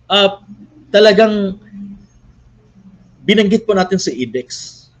talagang binanggit po natin si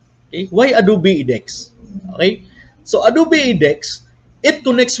edX? Okay? Why Adobe edX? Okay? So, Adobe edX, it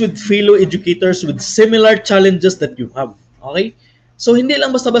connects with fellow educators with similar challenges that you have. Okay? So, hindi lang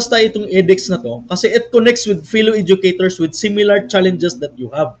basta-basta itong edX na to kasi it connects with fellow educators with similar challenges that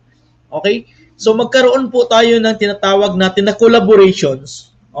you have. Okay? So, magkaroon po tayo ng tinatawag natin na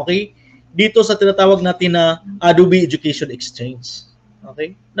collaborations. Okay? dito sa tinatawag natin na Adobe Education Exchange.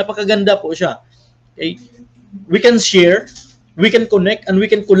 Okay? Napakaganda po siya. Okay? We can share, we can connect, and we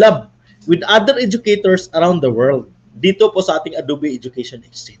can collab with other educators around the world. Dito po sa ating Adobe Education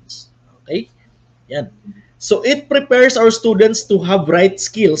Exchange. Okay? Yan. So it prepares our students to have right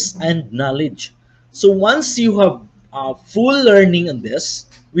skills and knowledge. So once you have full learning on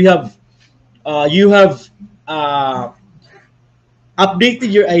this, you have updated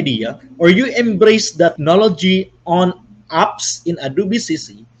your idea, or you embrace that knowledge on apps in Adobe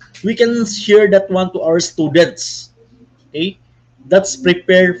CC, we can share that one to our students. Okay, that's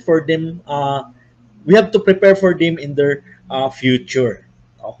prepare for them. We have to prepare for them in their future.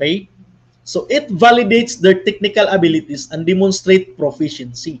 Okay, so it validates their technical abilities and demonstrate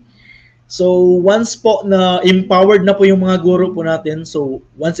proficiency. So once po na empowered na po yung mga guro po natin, so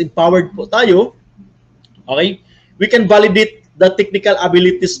once empowered po tayo, okay, we can validate the technical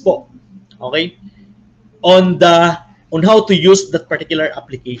abilities po, okay, on how to use that particular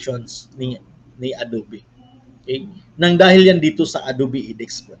applications ni Adobe. Okay? Nang dahil yan dito sa Adobe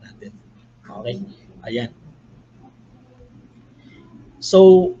edX po natin. Okay? Ayan.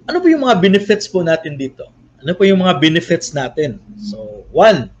 So, ano po yung mga benefits po natin dito? Ano po yung mga benefits natin? So,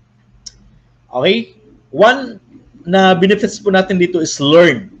 one na benefits po natin dito is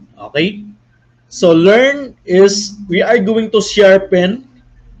learn. Okay? So learn is we are going to sharpen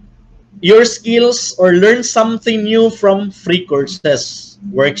your skills or learn something new from free courses,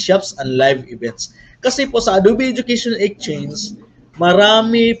 workshops, and live events. Kasi po sa Adobe Education Exchange,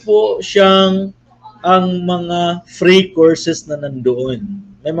 marami po siyang ang mga free courses na nandoon.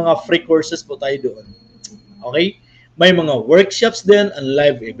 May mga free courses po tayo doon. Okay? May mga workshops din and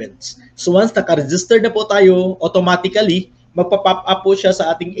live events. So once naka-register na po tayo, automatically, magpa-pop up po siya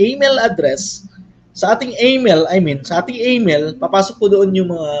sa ating email address. Sa ating email, papasok po doon yung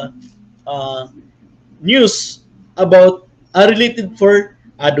mga news about related for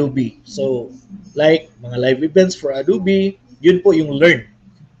Adobe. So, like mga live events for Adobe, yun po yung learn.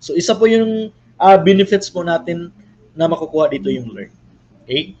 So, isa po yung benefits po natin na makukuha dito yung learn.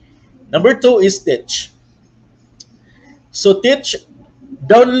 Okay? Number 2 is teach. So, teach,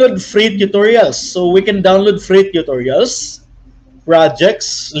 download free tutorials. So, we can download free tutorials,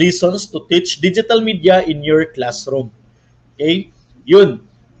 projects, lessons to teach digital media in your classroom. Okay? Yun.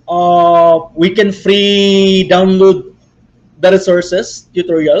 We can free download the resources,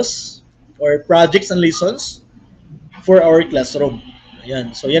 tutorials, or projects and lessons for our classroom.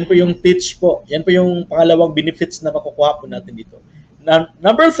 Ayan. So, yan po yung teach po. Yan po yung pangalawang benefits na makukuha po natin dito.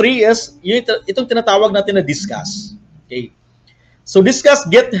 Number 3 is itong tinatawag natin na discuss. Okay? So, discuss,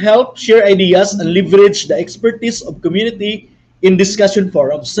 get help, share ideas, and leverage the expertise of community in discussion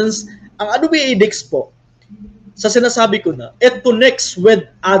forums. Since ang Adobe edX po, sa sinasabi ko na, it connects with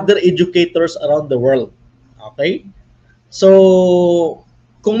other educators around the world. Okay? So,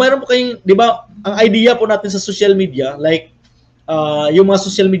 kung mayroon po kayong, di ba, ang idea po natin sa social media, like, yung mga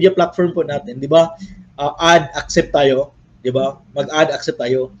social media platform po natin, di ba, add, accept tayo, di ba? Mag-add, accept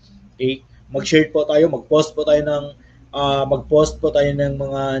tayo. Okay? Mag-share po tayo, mag-post po tayo ng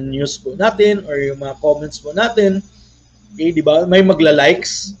mga news po natin or yung mga comments po natin. Okay, di ba? May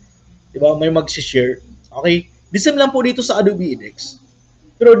magla-likes, di ba? May mag-share. Okay? The same lang po dito sa Adobe edX.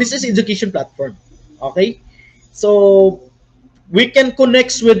 Pero this is education platform. Okay? So, we can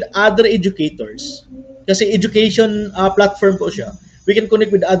connect with other educators. Kasi education platform po siya. We can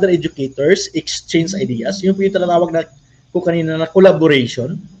connect with other educators, exchange ideas. Yung po yung tinatawag na po kanina na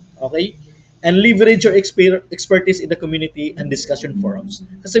collaboration. Okay? And leverage your expertise in the community and discussion forums.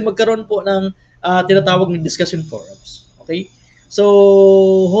 Kasi magkaroon po ng tinatawag ng discussion forums. Okay? So,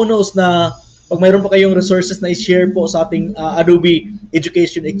 who knows na pag mayroon pa kayong resources na i-share po sa ating Adobe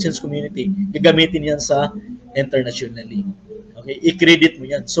Education Exchange community, gagamitin yan sa internationally. Okay? I-credit mo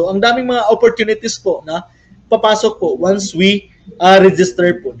yan. So, ang daming mga opportunities po na papasok po once we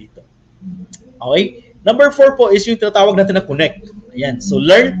register po dito. Okay? Number 4 po is yung tinatawag natin na connect. Ayan. So,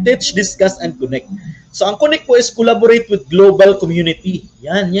 learn, teach, discuss, and connect. So, ang connect po is collaborate with global community.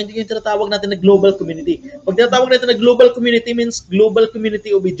 Yan yung tinatawag natin na global community. Pag tinatawag natin na global community means global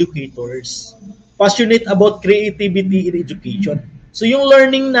community of educators. Passionate about creativity in education. So, yung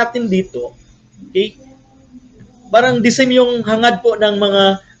learning natin dito, okay, parang the same yung hangad po ng mga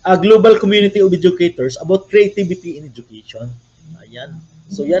global community of educators about creativity in education. Ayan.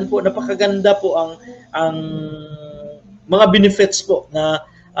 So, yan po, napakaganda po ang mga benefits po na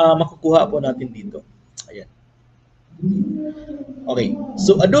makukuha po natin dito. Ayan. Okay.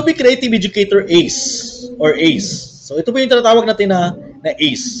 So, Adobe Creative Educator ACE or ACE. So, ito po yung tinatawag natin na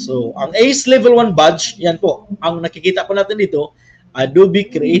ACE. So, ang ACE Level 1 badge, yan po. Ang nakikita po natin dito, Adobe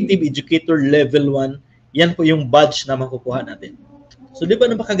Creative Educator Level 1, yan po yung badge na makukuha natin. So, di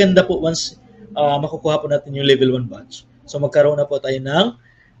ba napakaganda po once makukuha po natin yung level 1 badge. So, magkaroon na po tayo ng,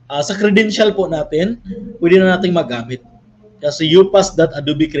 sa credential po natin, pwede na natin magamit. Kasi you passed that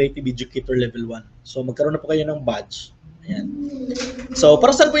Adobe Creative Educator Level 1. So, magkaroon na po kayo ng badge. Ayan. So,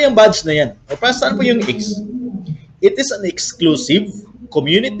 para saan po yung badge na yan? O para saan po yung X? It is an exclusive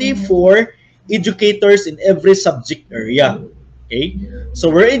community for educators in every subject area. Okay? So,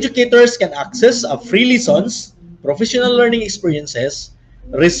 where educators can access free lessons, professional learning experiences,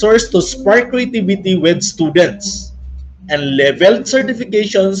 resource to spark creativity with students, and leveled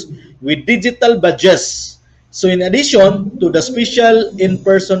certifications with digital badges. So, in addition to the special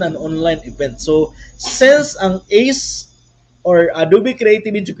in-person and online events. So, since ang ACE or Adobe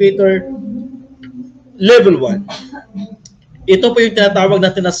Creative Educator Level 1, ito po yung tinatawag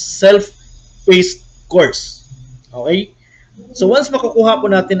natin na self-paced course. Okay? So, once makukuha po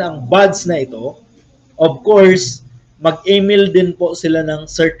natin ang badge na ito, of course, mag-email din po sila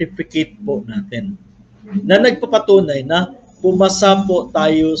ng certificate po natin na nagpapatunay na pumasa po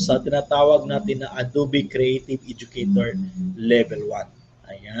tayo sa tinatawag natin na Adobe Creative Educator Level 1.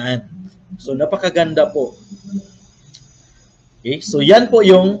 Ayan. So, napakaganda po. Okay? So, yan po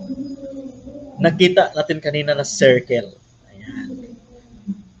yung nakita natin kanina na circle. Ayan.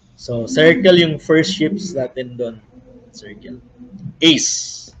 So, circle yung first ships natin doon. Circle.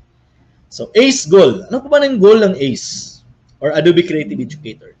 ACE. So, ACE goal. Ano po ba ng goal ng ACE? Or Adobe Creative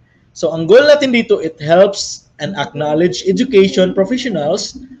Educator? So, ang goal natin dito, it helps and acknowledge education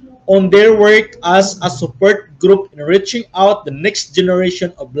professionals on their work as a support group in reaching out the next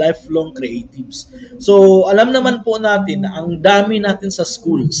generation of lifelong creatives. So, alam naman po natin na ang dami natin sa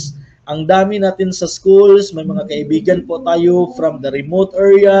schools. Ang dami natin sa schools, may mga kaibigan po tayo from the remote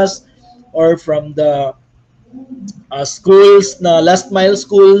areas or from the schools na last mile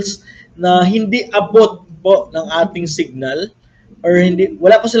schools na hindi abot po ng ating signal or hindi,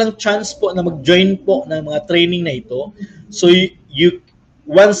 wala po silang chance po na mag-join po ng mga training na ito. So, you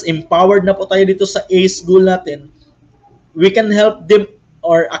once empowered na po tayo dito sa ACE goal natin, we can help them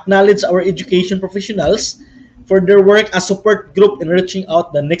or acknowledge our education professionals for their work as support group in reaching out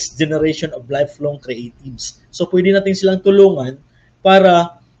the next generation of lifelong creatives. So, pwede natin silang tulungan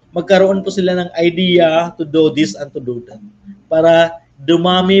para magkaroon po sila ng idea to do this and to do that. Para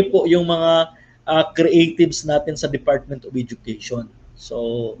dumami po yung mga creatives natin sa Department of Education.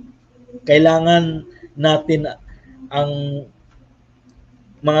 So, kailangan natin ang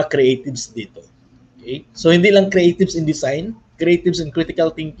mga creatives dito. Okay? So, hindi lang creatives in design, creatives in critical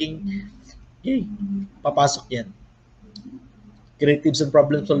thinking. Okay? Papasok yan. Creatives in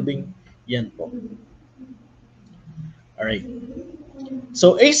problem solving, yan po. Alright.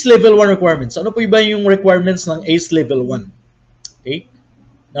 So, ACE Level 1 requirements. Ano po iba yung requirements ng ACE Level 1? Okay?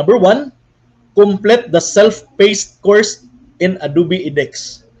 Number 1, complete the self-paced course in Adobe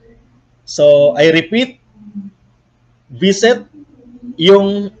edX. So, I repeat, visit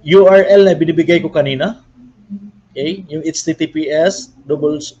yung URL na binibigay ko kanina. Okay? Yung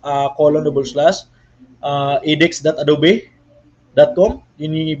https://edx.adobe.com.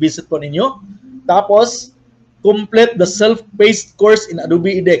 Yun yung visit po ninyo. Tapos, complete the self-paced course in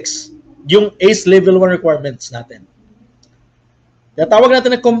Adobe edX. Yung ACE Level 1 requirements natin. Tawag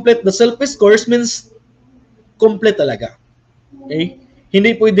natin na complete the self-paced course means complete talaga. Okay?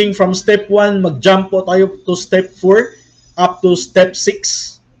 Hindi pwedeng from step 1 mag-jump po tayo to step 4 up to step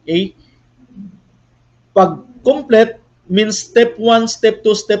 6. Okay? Pag complete means step 1, step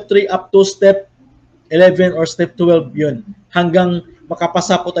 2, step 3 up to step 11 or step 12 yun. Hanggang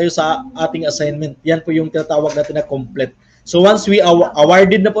makapasa po tayo sa ating assignment. Yan po yung tinatawag natin na complete. So once we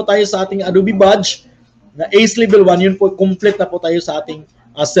awarded na po tayo sa ating Adobe badge, na ACE Level 1, yun po, complete na po tayo sa ating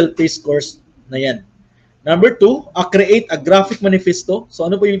self-paced course na yan. Number 2, create a graphic manifesto. So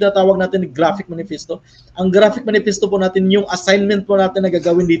ano po yung tinatawag natin na graphic manifesto? Ang graphic manifesto po natin, yung assignment po natin na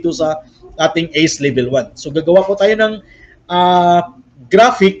gagawin dito sa ating ACE Level 1. So gagawa po tayo ng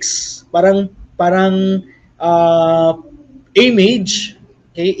graphics, parang image,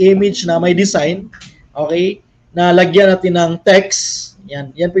 okay, image na may design, okay, na lagyan natin ng text.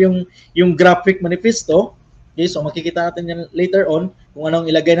 Yan po yung graphic manifesto. Okay, so makikita natin yan later on kung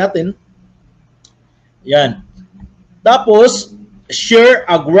anong ilagay natin. Yan. Tapos, share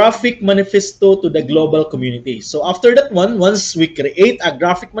a graphic manifesto to the global community. So after that one, once we create a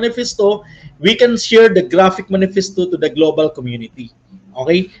graphic manifesto, we can share the graphic manifesto to the global community.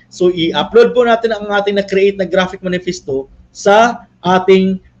 Okay? So i-upload po natin ang ating na-create na graphic manifesto sa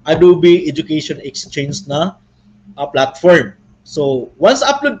ating Adobe Education Exchange na platform. So, once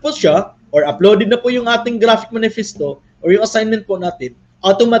upload po siya, or uploaded na po yung ating graphic manifesto, or yung assignment po natin,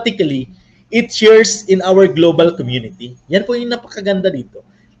 automatically, it shares in our global community. Yan po yung napakaganda dito.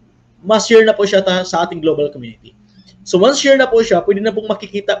 Mas share na po siya sa ating global community. So once share na po siya, pwede na pong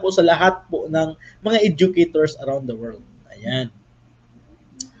makikita po sa lahat po ng mga educators around the world. Ayan.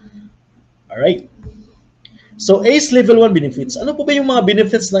 Alright. So ACE Level 1 benefits. Ano po ba yung mga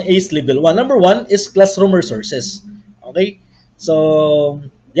benefits ng ACE Level 1? Number 1 is classroom resources. Okay? So,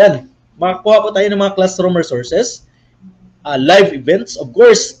 yan. Makakuha po tayo ng mga classroom resources. Live events. Of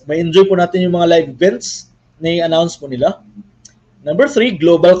course, may enjoy po natin yung mga live events na i-announce po nila. Number 3,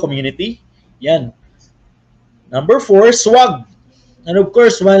 global community. Yan. Number 4, swag. And of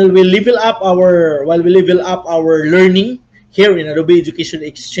course, while we level up our learning here in Adobe Education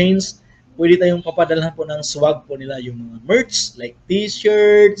Exchange, pwede tayong papadalhan po ng swag po nila, yung mga merch, like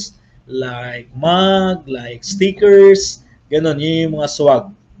t-shirts, like mug, like stickers, ganun, yun yung mga swag.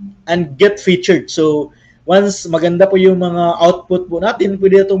 And get featured. So, once maganda po yung mga output po natin,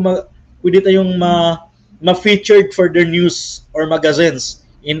 pwede tayong ma-featured for their news or magazines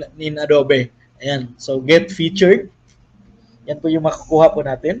in Adobe. Ayan. So, get featured. Yan po yung makukuha po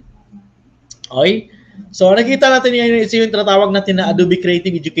natin. Okay. So, nakita natin yung tinatawag natin na Adobe Creative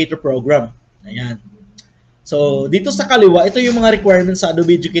Educator Program. Ayan. So, dito sa kaliwa, ito yung mga requirements sa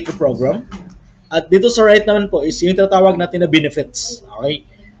Adobe Educator Program. At dito sa right naman po is yung tinatawag natin na benefits. Okay.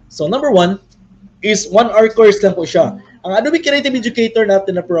 So, number 1 is 1-hour course lang po siya. Ang Adobe Creative Educator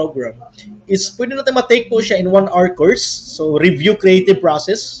natin na program is pwede natin ma-take po siya in 1-hour course. So, review creative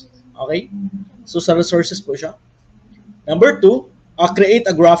process. Okay. So, sa resources po siya. Number 2, create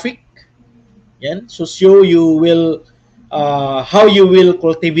a graphic. Yan. So, show you will how you will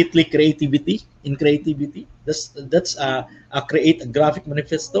cultivate creativity in creativity. That's create a graphic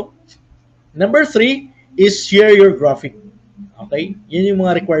manifesto. Number 3 is share your graphic. Okay? Yan yung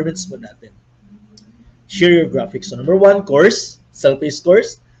mga requirements po natin. Share your graphic. So, number 1, course, self-paced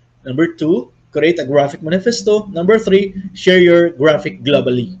course. Number 2, create a graphic manifesto. Number 3, share your graphic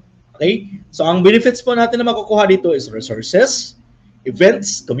globally. Okay? So, ang benefits po natin na makukuha dito is resources,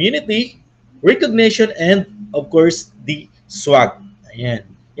 events, community, recognition, and of course, the swag. Ayan.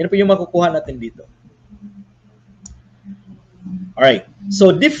 Yan po yung makukuha natin dito. Alright.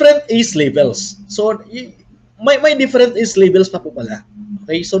 So, different ACE levels. So, may different ACE levels pa po pala.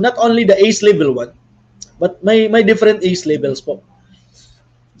 Okay? So, not only the ACE level 1, but may different ACE levels po.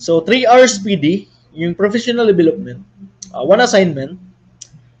 So, 3 hours PD, yung professional development, 1 assignment,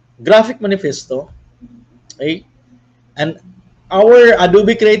 graphic manifesto, okay? And our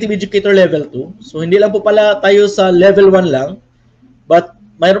Adobe Creative Educator Level 2. So, hindi lang po pala tayo sa Level 1 lang, but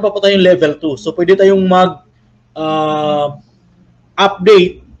mayroon pa po tayong Level 2. So, pwede tayong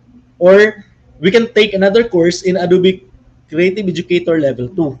update or we can take another course in Adobe Creative Educator Level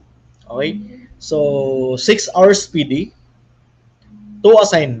 2. Okay? So, 6 hours PD, 2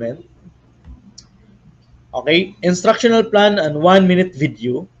 assignment, okay? Instructional plan and 1-minute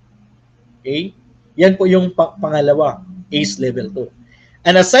video. Okay? Yan po yung pangalawa, ACE Level 2.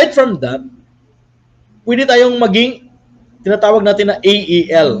 And aside from that, pwede tayong maging tinatawag natin na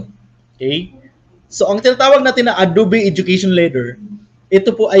AEL. Okay? So, ang tinatawag natin na Adobe Education Leader,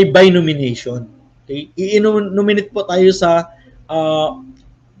 ito po ay by nomination. Okay? I-nominate po tayo sa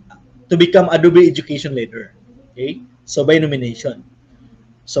to become Adobe Education Leader. Okay? So, by nomination.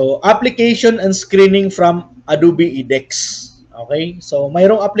 So, application and screening from Adobe edX. Okay? So,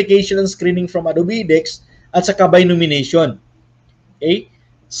 mayroong application and screening from Adobe edX at saka by nomination. Okay?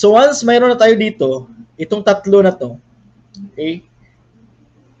 So, once mayroon na tayo dito, itong tatlo na to, okay?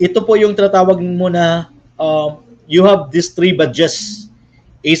 Ito po yung tinatawag mo na you have these 3 badges.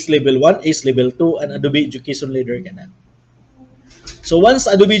 ACE Level 1, ACE Level 2, and Adobe Education Leader ka na. So, once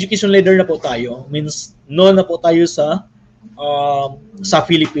Adobe Education Leader na po tayo, means known na po tayo sa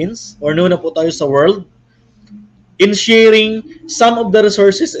Philippines or known na po tayo sa world in sharing some of the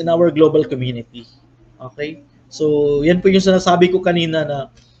resources in our global community. Okay? So, yan po yung sinasabi ko kanina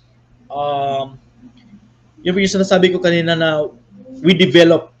na we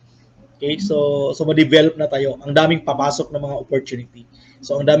develop. Okay? So ma-develop na tayo. Ang daming papasok na mga opportunity.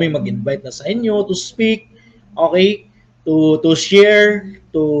 So, ang daming mag-invite na sa inyo to speak, okay? To share,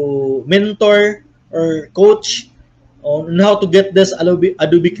 to mentor or coach on how to get this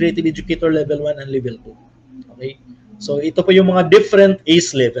Adobe Creative Educator Level 1 and Level 2. Okay? So, ito po yung mga different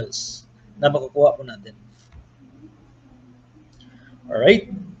ACE levels na makukuha po natin. Alright?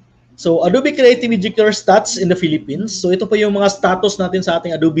 So, Adobe Creative Educator Stats in the Philippines. So, ito po yung mga status natin sa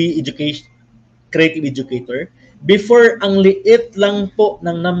ating Adobe Creative Educator. Before, ang liit lang po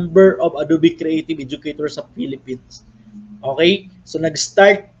ng number of Adobe Creative Educators sa Philippines. Okay? So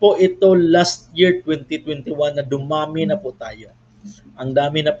nag-start po ito last year 2021 na dumami na po tayo. Ang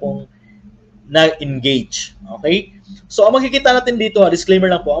dami na pong na-engage. Okay? So ang makikita natin dito, disclaimer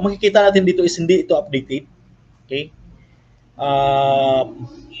lang po, ang makikita natin dito is hindi ito updated. Okay?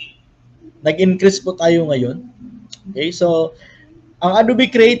 Nag-increase po tayo ngayon. Okay? So ang Adobe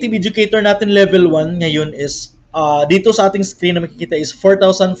Creative Educator natin level 1 ngayon is dito sa ating screen na makikita is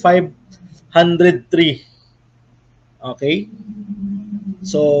 4,503. Okay?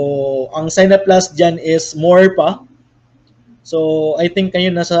 So, ang sign up plus dyan is more pa. So, I think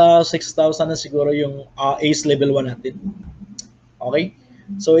kayo nasa 6,000 na siguro yung ACE level 1 natin. Okay?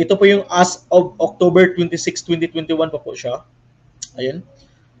 So, ito po yung as of October 26, 2021 pa po siya. Ayan.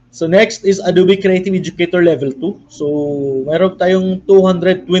 So, next is Adobe Creative Educator level 2. So, meron tayong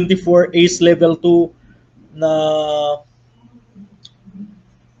 224 ACE level 2 na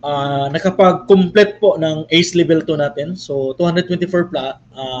nakapag-complete po ng ACE level 2 natin. So, 224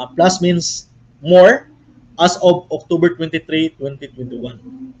 plus means more as of October 23, 2021.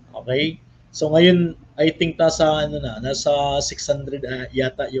 Okay? So, ngayon, I think nasa 600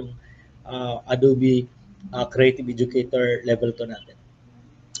 yata yung Adobe Creative Educator level 2 natin.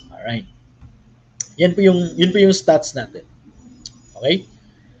 Alright. Yun po yung stats natin. Okay?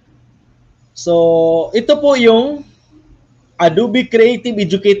 So, ito po yung Adobe Creative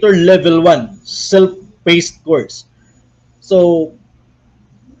Educator Level 1 self-paced course. So,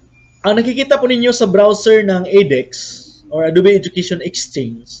 ang nakikita po ninyo sa browser ng edX or Adobe Education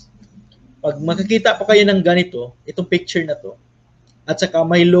Exchange, pag makikita po kayo ng ganito, itong picture na to, at saka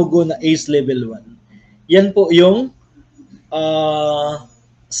may logo na ACE Level 1, yan po yung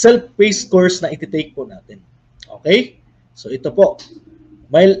self-paced course na iti-take po natin. Okay? So, ito po.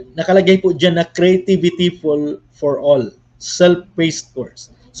 May nakalagay po dyan na Creativity for All. Self-paced course.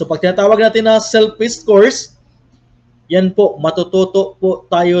 So, pag tinatawag natin na self-paced course, yan po, matututo po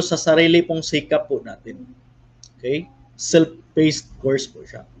tayo sa sarili pong sikap po natin. Okay? Self-paced course po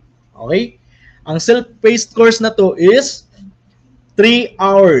siya. Okay? Ang self-paced course na to is 3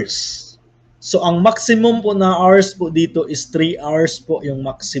 hours. So, ang maximum po na hours po dito is 3 hours po yung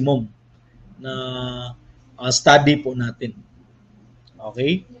maximum na study po natin.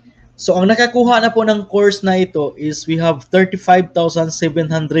 Okay? So, ang nakakuha na po ng course na ito is we have 35,792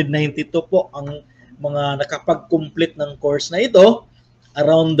 po ang mga nakapag-complete ng course na ito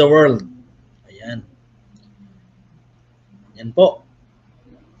around the world. Ayan. Yan po.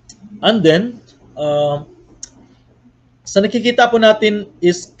 And then, sa nakikita po natin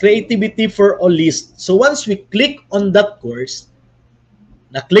is Creativity for All list. So once we click on that course,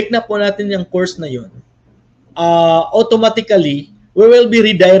 na-click na po natin yung course na yun, automatically, we will be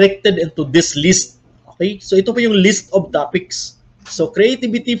redirected into this list. Okay? So ito po yung list of topics. So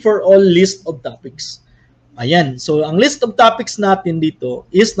Creativity for All list of topics. Ayan. So ang list of topics natin dito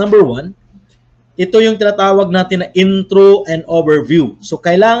is number 1. Ito yung tinatawag natin na intro and overview. So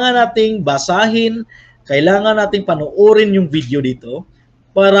kailangan nating basahin, kailangan nating panoorin yung video dito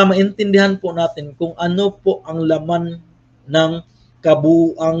para maintindihan po natin kung ano po ang laman ng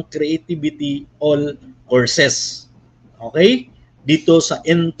kabuuang Creativity All courses. Okay? Dito sa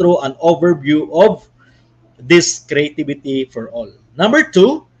intro and overview of this Creativity for All. Number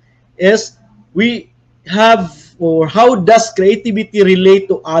 2 is we have, or how does creativity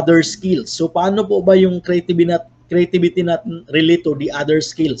relate to other skills? So paano po ba yung creativity natin relate to the other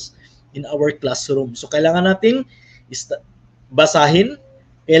skills in our classroom? So kailangan nating basahin,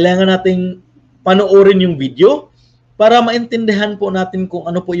 kailangan nating panoorin yung video para maintindihan po natin kung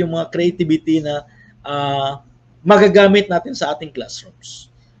ano po yung mga creativity na magagamit natin sa ating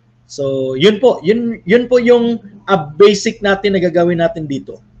classrooms. So yun po yung basic natin na gagawin natin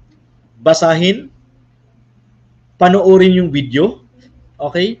dito. Basahin, panoorin yung video.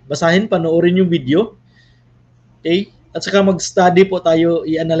 Okay? Basahin, panoorin yung video. Okay? At saka mag-study po tayo,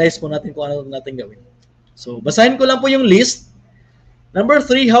 i-analyze po natin kung ano natin gawin. So, basahin ko lang po yung list. Number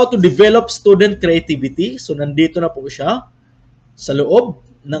 3, how to develop student creativity. So, nandito na po siya sa loob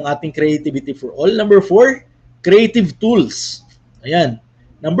ng ating Creativity for All. Number 4, creative tools. Ayan.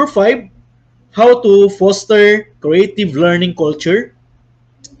 Number 5, how to foster creative learning culture.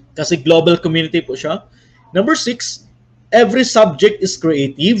 Kasi global community po siya. Number 6, every subject is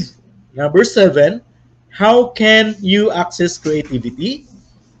creative. Number 7, how can you access creativity?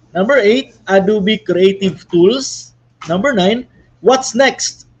 Number 8, Adobe Creative Tools. Number 9, what's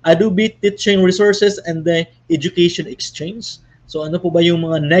next? Adobe Teaching Resources and the Education Exchange. So ano po ba yung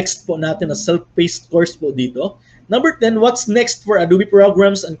mga next po natin na self-paced course po dito? Number 10, what's next for Adobe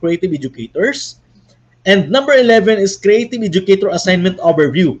Programs and Creative Educators? And number 11 is Creative Educator Assignment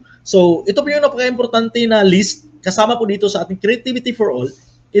Overview. So ito po yung napaka-importante na list kasama po dito sa ating Creativity for All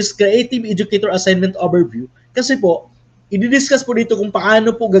is Creative Educator Assignment Overview. Kasi po, i-discuss po dito kung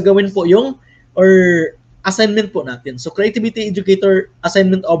paano po gagawin po yung or assignment po natin. So, Creativity Educator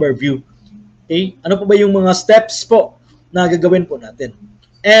Assignment Overview. Okay? Ano po ba yung mga steps po na gagawin po natin?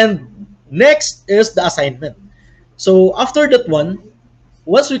 And next is the assignment. So, after that one,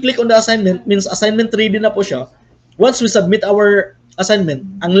 once we click on the assignment, means assignment ready na po siya. Once we submit our assignment,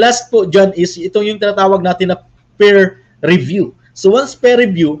 ang last po dyan is itong yung tinatawag natin na peer review. So, once peer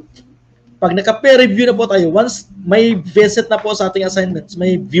review, pag naka-peer review na po tayo, once may visit na po sa ating assignments,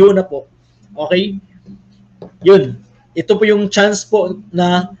 may view na po, okay? Yun. Ito po yung chance po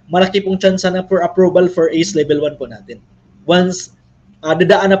na malaki pong chance na for approval for ACE Level 1 po natin. Once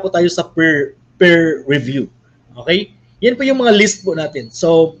dadaan na po tayo sa peer review. Okay? Yan po yung mga list po natin.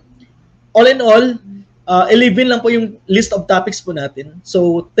 So, all in all, 11 lang po yung list of topics po natin.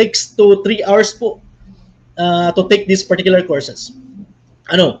 So, takes to 3 hours po to take these particular courses.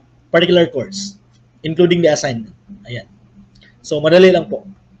 Particular course, including the assignment. Ayan. So, madali lang po.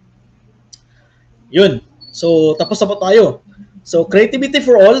 Yun. So, tapos na po tayo. So, Creativity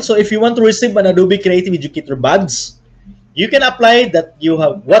for All. So, if you want to receive an Adobe Creative Educator badge, you can apply that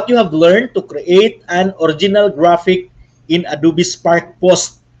what you have learned to create an original graphic in Adobe Spark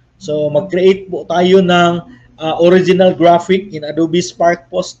Post. So, mag-create po tayo ng original graphic in Adobe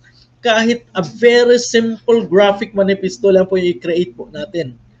Spark Post. Kahit a very simple graphic manifesto lang po yung i-create po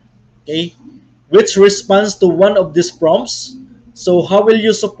natin. Okay? Which responds to one of these prompts. So, how will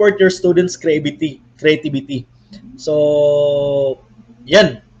you support your students' creativity? So,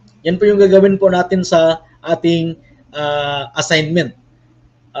 yan. Yan po yung gagawin po natin sa ating assignment.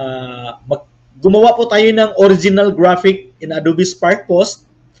 Gumawa po tayo ng original graphic in Adobe Spark Post.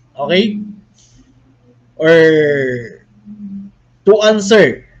 Okay? Or to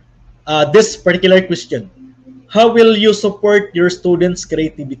answer this particular question, how will you support your students'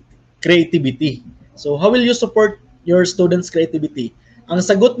 creativity? So, how will you support your students' creativity? Ang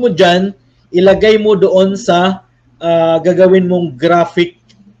sagot mo dyan, ilagay mo doon sa gagawin mong graphic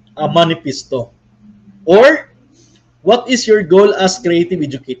manifesto. Or, what is your goal as creative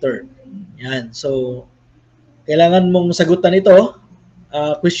educator? Yan. So, kailangan mong sagutan ito,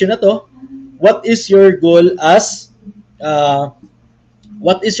 question na to. What is your goal as a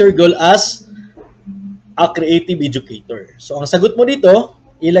creative educator? So, ang sagot mo dito,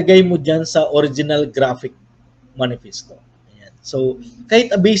 ilagay mo dyan sa original graphic manifesto. Ayan. So, kahit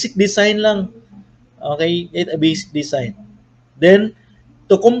a basic design lang. Okay? Kahit a basic design. Then,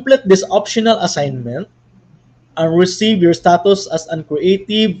 to complete this optional assignment and receive your status as a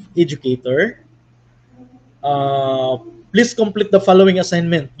creative educator, please complete the following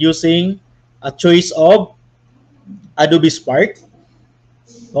assignment using a choice of Adobe Spark.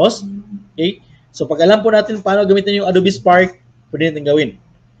 Okay? So, pag alam po natin paano gamitin yung Adobe Spark, pwede natin gawin.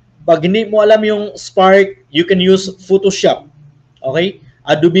 Pag hindi mo alam yung Spark, you can use Photoshop. Okay?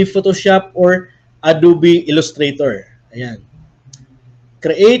 Adobe Photoshop or Adobe Illustrator. Ayan.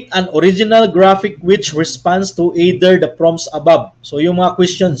 Create an original graphic which responds to either the prompts above. So, yung mga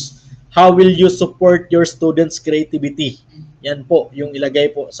questions, how will you support your students' creativity? Yan po, yung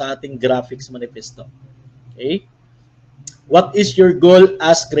ilagay po sa ating graphics manifesto. Okay? What is your goal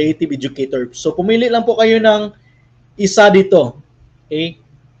as creative educator? So, pumili lang po kayo ng isa dito. Okay?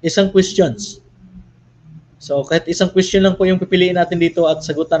 Isang questions. So, kahit isang question lang po yung pipiliin natin dito at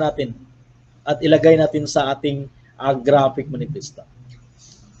sagutan natin. At ilagay natin sa ating graphic manifesto.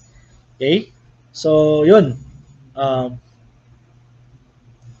 Okay? So, yun.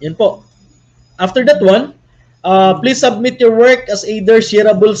 Yun po. After that one, please submit your work as either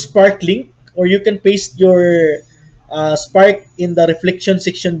shareable Spark link or you can paste your Spark in the reflection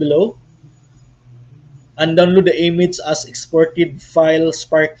section below and download the image as exported file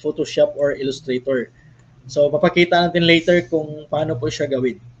Spark, Photoshop, or Illustrator. So, papakita natin later kung paano po siya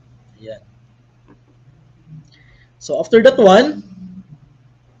gawin. Ayan. So, after that one,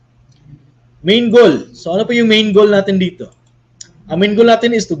 main goal. So, ano po yung main goal natin dito? Ang main goal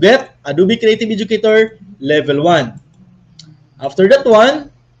natin is to get Adobe Creative Educator Level 1. After that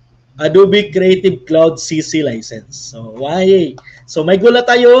one, Adobe Creative Cloud CC license. So, why? So, may goal na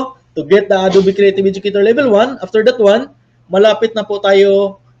tayo to get the Adobe Creative Educator Level 1. After that one, malapit na po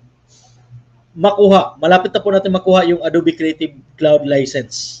tayo makuha. Malapit na po natin makuha yung Adobe Creative Cloud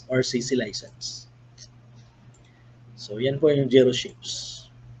license or CC license. So, yan po yung zero shapes.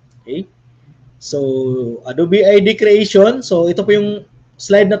 Okay? So, Adobe ID creation. So, ito po yung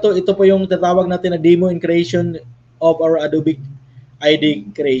slide na to. Ito po yung tatawag natin na demo and creation of our Adobe ID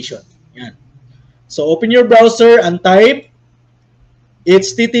creation. Yan. So, open your browser and type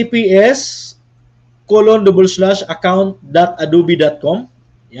HTTPS account.adobe.com.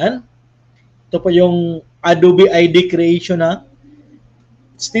 Yan. Ito po yung Adobe ID creation na.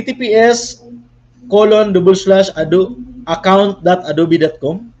 It's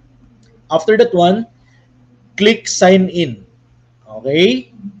https://account.adobe.com. After that one, click sign in.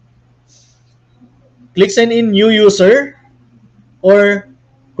 Okay? Click sign in new user or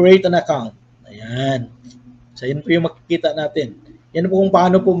create an account. Ayan. So, yun po yung makikita natin. Yan po kung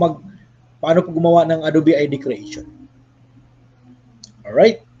paano po gumawa ng Adobe ID creation.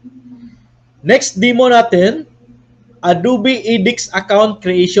 Alright. Next demo natin, Adobe edX account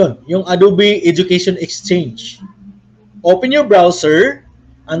creation, yung Adobe Education Exchange. Open your browser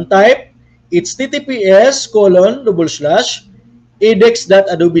and type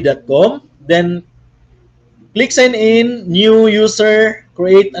https://edX.adobe.com, then click sign in, new user,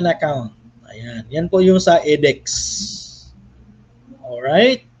 create an account. Ayan, yan po yung sa edX.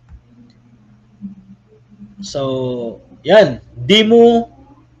 Alright. So, yan, demo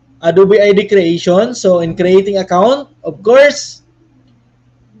Adobe ID creation. So, in creating account, of course,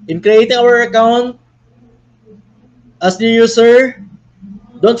 in creating our account as new user,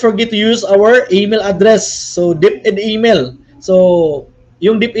 don't forget to use our email address. So, DepEd email. So,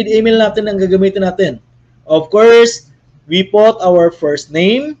 yung DepEd email natin ang gagamitin natin. Of course, we put our first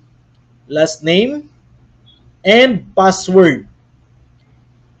name, last name, and password.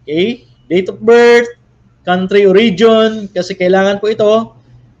 Okay? Date of birth, country or region, kasi kailangan po ito.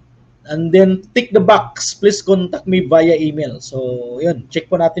 And then, tick the box, please contact me via email. So, yun,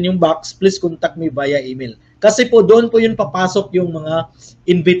 check po natin yung box, please contact me via email. Kasi po, doon po yun papasok yung mga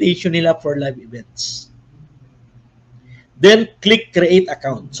invitation nila for live events. Then, click create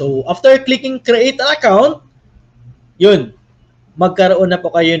account. So, after clicking create an account, yun, magkaroon na po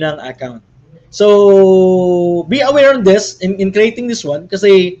kayo ng account. So, be aware on this in creating this one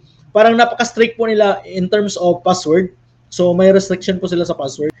kasi parang napaka-strict po nila in terms of password. So, may restriction po sila sa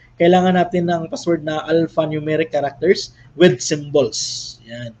password. Kailangan natin ng password na alphanumeric characters with symbols.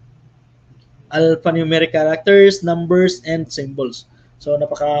 Yan. Alphanumeric characters, numbers, and symbols. So,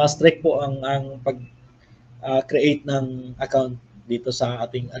 napaka-strict po ang pag-create ng account dito sa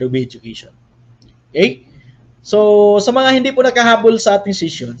ating Adobe Education. Okay? So, sa mga hindi po nakahabol sa ating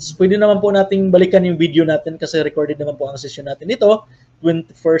sessions, pwede naman po nating balikan yung video natin kasi recorded naman po ang session natin dito.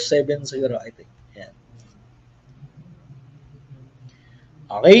 24/7 siguro, I think. Yan.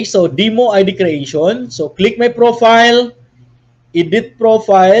 Okay, so demo ID creation. So, click my profile, edit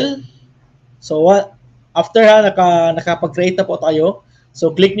profile. So, after nakapag-create na po tayo,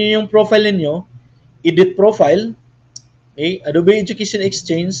 so click niyo yung profile niyo, edit profile, okay, Adobe Education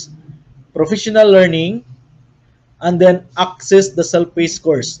Exchange, Professional Learning, and then access the self-paced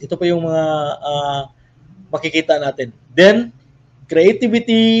course. Ito po yung mga makikita natin. Then,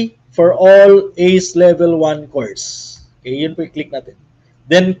 Creativity for All ACE Level 1 course. Okay, yun po i-click natin.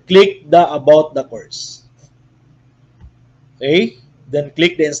 Then, click the About the course. Okay, then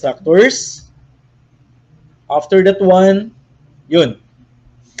click the instructors. After that one, yun,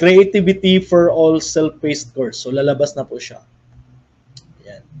 Creativity for All Self-Paced course. So, lalabas na po siya.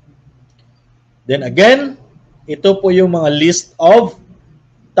 Yan. Then again, ito po yung mga list of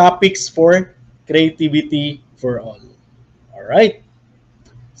topics for Creativity for All. Alright.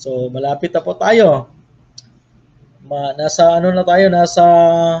 So, malapit na po tayo. Nasa ano na tayo? Nasa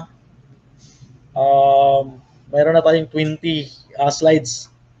mayroon na tayong 20 slides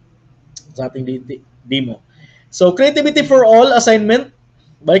sa ating demo. So, Creativity for All assignment.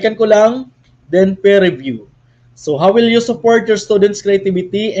 Balikan ko lang. Then, peer review. So, how will you support your students'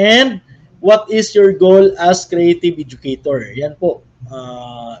 creativity and what is your goal as creative educator? Yan po.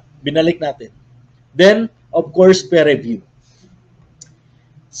 Binalik natin. Then, of course, peer review.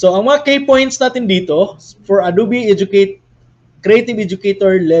 So, ang mga key points natin dito for Adobe Creative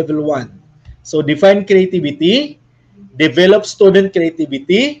Educator Level 1. So, define creativity, develop student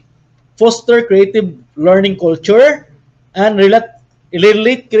creativity, foster creative learning culture, and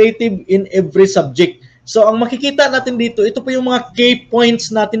relate creative in every subject. So, ang makikita natin dito, ito po yung mga key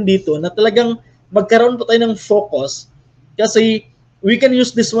points natin dito na talagang magkaroon po tayo ng focus kasi we can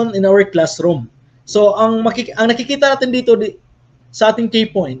use this one in our classroom. So, ang nakikita natin dito sa ating key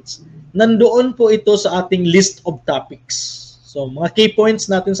points, nandoon po ito sa ating list of topics. So, mga key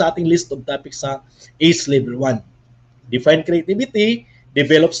points natin sa ating list of topics sa ACE Level 1. Define creativity,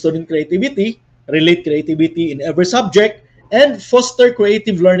 develop student creativity, relate creativity in every subject, and foster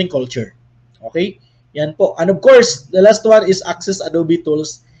creative learning culture. Okay? Yan po. And of course, the last one is access Adobe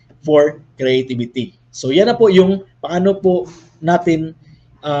tools for creativity. So, yan na po yung paano po natin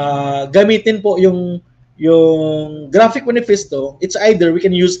gamitin po yung graphic manifesto. It's either we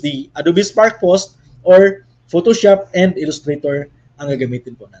can use the Adobe Spark Post or Photoshop and Illustrator ang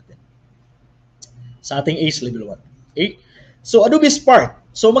gagamitin po natin sa ating ACE Level 1. Okay? So, Adobe Spark.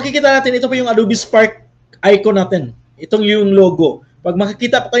 So, makikita natin, ito po yung Adobe Spark icon natin. Itong yung logo. Pag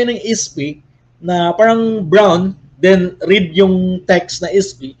makikita po kayo ng ESP na parang brown, then read yung text na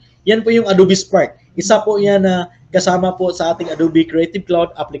ESP, yan po yung Adobe Spark. Isa po yan na kasama po sa ating Adobe Creative Cloud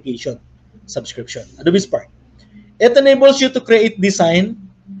application subscription. Adobe Spark. It enables you to create design,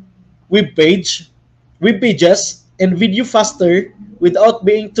 web pages, and video faster without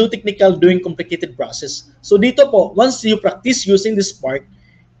being too technical doing complicated process. So dito po, once you practice using the Spark,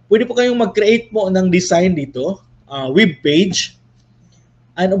 pwede po kayong mag-create mo ng design dito, web page,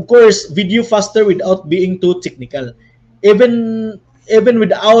 and of course, video faster without being too technical. Even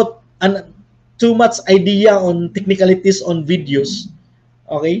without too much idea on technicalities on videos,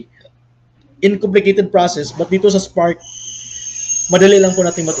 okay? In complicated process, but dito sa Spark, madali lang po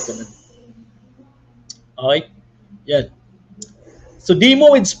natin matutunan. Okay? Yan. So,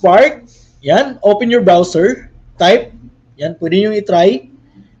 demo with Spark. Yan. Open your browser. Type. Yan. Pwede nyo i-try.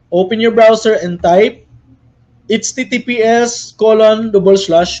 Open your browser and type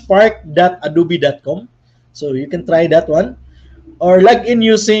https://spark.adobe.com. So, you can try that one. Or log in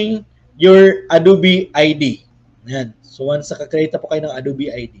using your Adobe ID. Yan. So, once nakakreate po kayo ng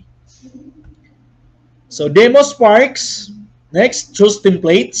Adobe ID. So, demo Sparks. Next, choose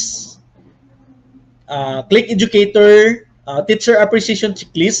templates. Click Educator, Teacher Appreciation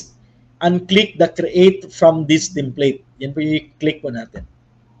Checklist, and click the Create from this template. Yan po yung click po natin.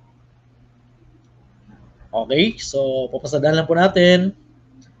 Okay, so papasadahan lang po natin.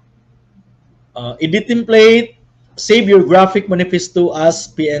 Edit template, save your graphic manifesto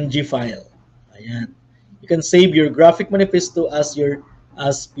as PNG file. Ayan. You can save your graphic manifesto as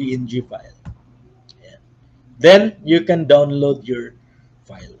PNG file. Ayan. Then, you can download your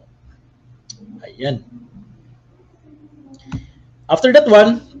file. Ayan. After that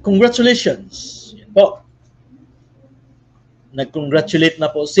one, congratulations. Yan po. Nag-congratulate na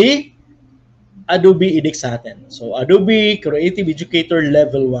po si Adobe edX sa atin. So, Adobe Creative Educator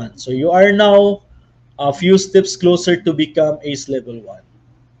Level 1. So, you are now a few steps closer to become ACE Level 1.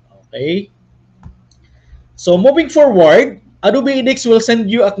 Okay? So, moving forward, Adobe edX will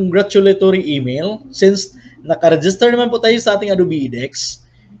send you a congratulatory email. Since naka-register naman po tayo sa ating Adobe edX,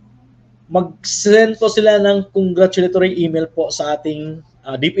 mag-send po sila ng congratulatory email po sa ating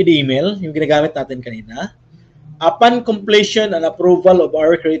DepEd email, yung ginagamit natin kanina, upon completion and approval of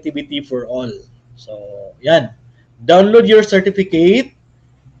our creativity for all. So, yan. Download your certificate.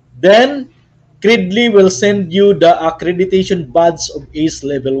 Then, Credly will send you the accreditation badge of ACE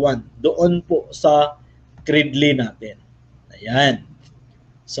Level 1. Doon po sa Credly natin. Ayan.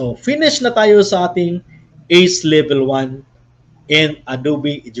 So, finish na tayo sa ating ACE Level 1 in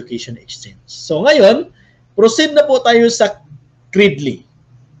Adobe Education Exchange. So ngayon, proceed na po tayo sa Credly.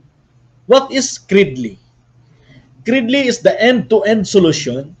 What is Credly? Credly is the end-to-end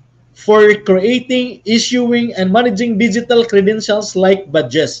solution for creating, issuing, and managing digital credentials like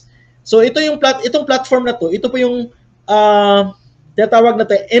badges. So ito yung itong platform na to, ito po yung tinatawag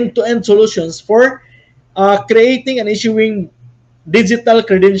natin end-to-end solutions for creating and issuing digital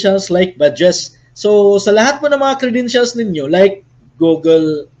credentials like badges. So, sa lahat po ng mga credentials ninyo, like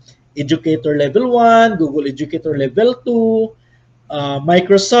Google Educator Level 1, Google Educator Level 2,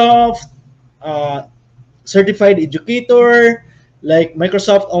 Microsoft Certified Educator, like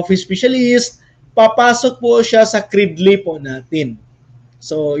Microsoft Office Specialist, papasok po siya sa Credly po natin.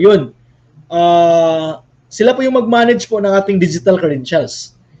 So, yun. Sila po yung mag-manage po ng ating digital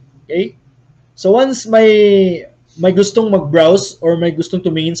credentials. Okay? So, once may gustong mag-browse or may gustong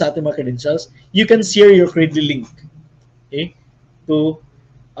tumingin sa ating mga credentials, you can share your Credly link, okay, to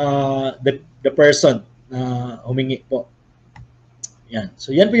the person na humingi po. Yan.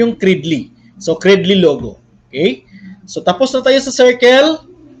 So, yan po yung Credly. So, Credly logo. Okay? So, tapos na tayo sa circle.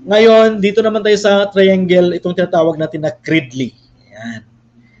 Ngayon, dito naman tayo sa triangle, itong tinatawag natin na Credly. Yan.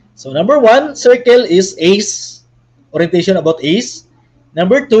 So, number 1, circle is ACE, orientation about ACE.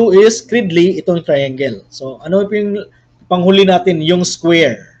 Number 2 is Credly, itong triangle. So, ano po yung panghuli natin? Yung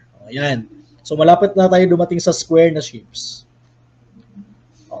square. Ayan. So, malapit na tayo dumating sa square na shapes.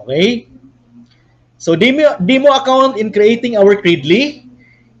 Okay? So, demo account in creating our Credly.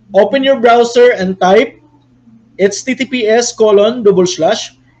 Open your browser and type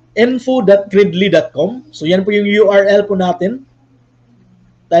https://info.credly.com. So, yan po yung URL po natin.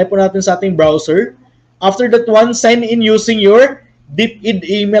 Type po natin sa ating browser. After that one, sign in using your DepEd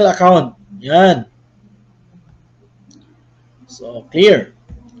email account. Yan. So, clear.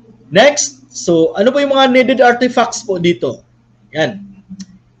 Next, so ano po yung mga needed artifacts po dito? Yan.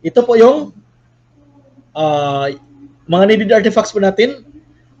 Ito po yung mga needed artifacts po natin,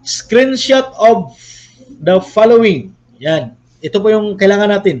 screenshot of the following. Yan. Ito po yung kailangan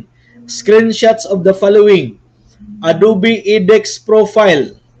natin. Screenshots of the following. Adobe edX profile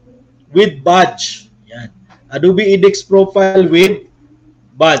with badge. Yan. Adobe edX profile with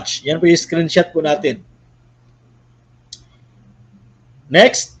badge. Yan po yung screenshot po natin.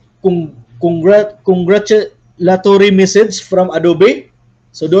 Next, congratulatory message from Adobe.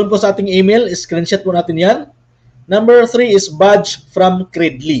 So doon po sa ating email, screenshot po natin yan. Number 3 is badge from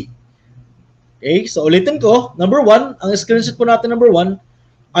Credly. Okay, so ulitin ko. Number 1, ang screenshot po natin number 1,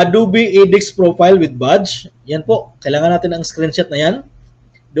 Adobe edX profile with badge. Yan po, kailangan natin ang screenshot na yan.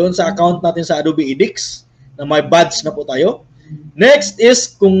 Doon sa account natin sa Adobe edX na may badge na po tayo. Next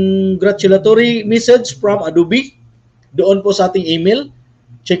is congratulatory message from Adobe. Doon po sa ating email.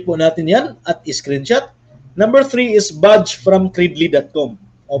 Check po natin yan at screenshot. Number 3 is badge from credly.com.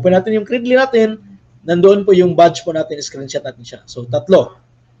 Open natin yung Credly natin. Nandoon po yung badge po natin. Screenshot natin siya. So, tatlo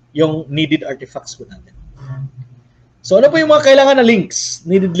yung needed artifacts po natin. So, ano po yung mga kailangan na links?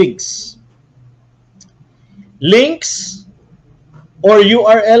 Needed links. Links or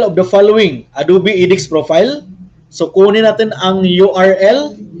URL of the following. Adobe edX profile. So, kunin natin ang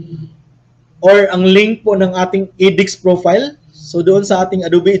URL or ang link po ng ating edX profile. So, doon sa ating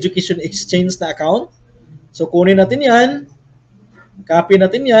Adobe Education Exchange na account. So, kunin natin yan. Copy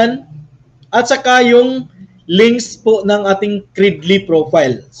natin yan. At saka yung links po ng ating Credly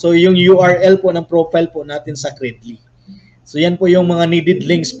profile. So, yung URL po ng profile po natin sa Credly. So, yan po yung mga needed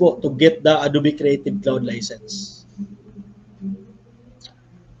links po to get the Adobe Creative Cloud license.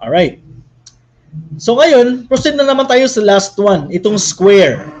 Alright. So, ngayon, proceed na naman tayo sa last one. Itong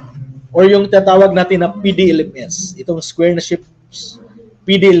Square or yung tatawag natin na PDLMS. Itong Square na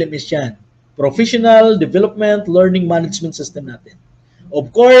PDLMS yan. Professional Development Learning Management System natin.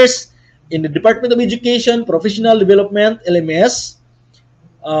 Of course, in the Department of Education, Professional Development, LMS,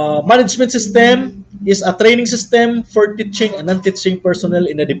 management system is a training system for teaching and non-teaching personnel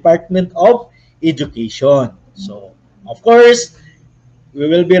in the Department of Education. So, of course,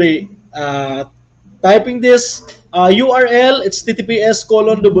 we will be typing this URL. It's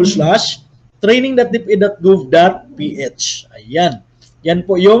https://training.deped.gov.ph. Ayan. Yan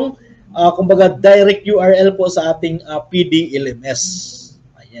po yung kumbaga direct URL po sa ating PDLMS.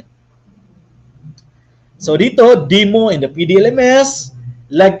 Ayan. So dito, demo in the PDLMS,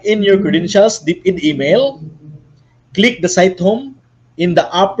 log in your credentials, DepEd email, click the site home in the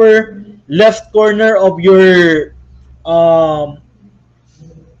upper left corner of your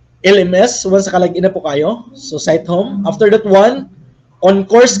LMS once nakalagin na po kayo. So site home. After that one, on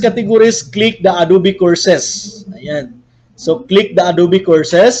course categories, click the Adobe courses. Ayan. So click the Adobe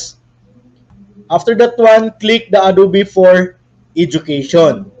courses. After that one, click the Adobe for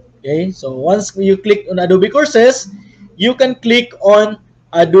Education. Okay, so once you click on Adobe Courses, you can click on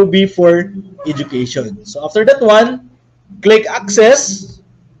Adobe for Education. So after that one, click Access.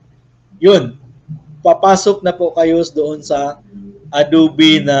 Yun, papasok na po kayo doon sa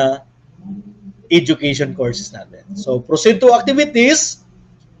Adobe na Education courses natin. So proceed to activities.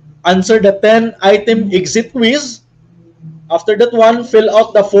 Answer the 10-item exit quiz. After that one, fill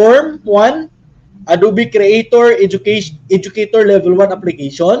out the form 1. Adobe Creator Educator Level 1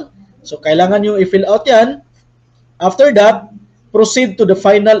 application. So, kailangan nyo i-fill out yan. After that, proceed to the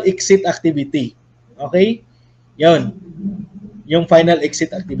final exit activity. Okay? Yan. Yung final exit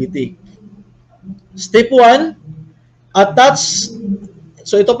activity. Step 1, attach.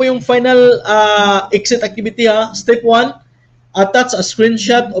 So, ito po yung final exit activity ha. Step 1, attach a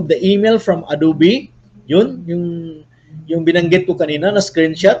screenshot of the email from Adobe. Yun, yung binanggit ko kanina na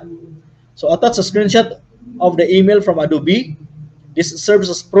screenshot. So, attach a screenshot of the email from Adobe. This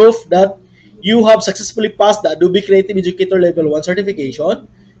serves as proof that you have successfully passed the Adobe Creative Educator Level 1 certification.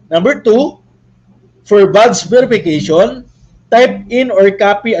 Number 2, for badge verification, type in or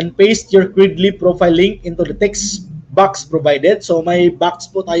copy and paste your Credly profile link into the text box provided. So, may box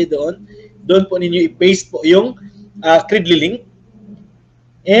po tayo doon. Doon po ninyo i-paste po yung Credly link.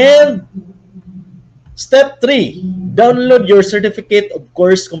 And step 3, download your certificate of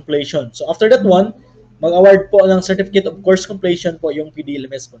course completion. So after that one, mag-award po ng certificate of course completion po yung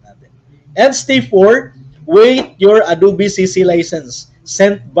PDLMS po natin. And step 4, wait your Adobe CC license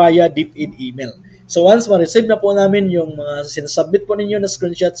sent via DepEd email. So once ma-receive na po namin yung mga sinasubmit po ninyo na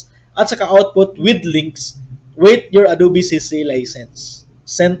screenshots at saka output with links, wait your Adobe CC license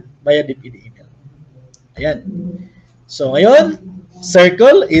sent via DepEd email. Ayan. So ngayon,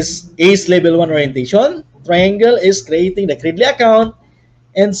 circle is ACE Level 1 orientation. Triangle is creating the Credly account.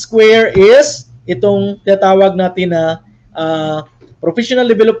 And square is itong tinatawag natin na professional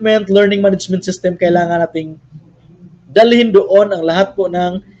development, learning management system, kailangan nating dalhin doon ang lahat po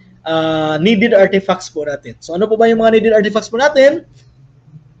ng needed artifacts po natin. So ano po ba yung mga needed artifacts po natin?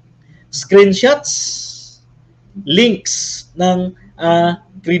 Screenshots, links ng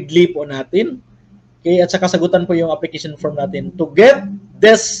Gridly po natin. Okay, at saka sagutan po yung application form natin to get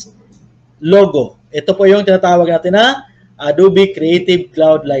this logo. Ito po yung tinatawag natin na Adobe Creative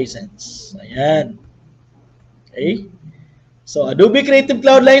Cloud License. Ayan. Okay. So Adobe Creative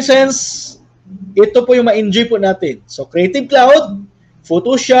Cloud License, ito po yung ma-enjoy po natin. So Creative Cloud,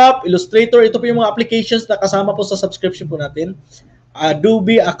 Photoshop, Illustrator, ito po yung mga applications na kasama po sa subscription po natin.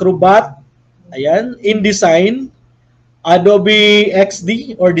 Adobe Acrobat, ayan, InDesign, Adobe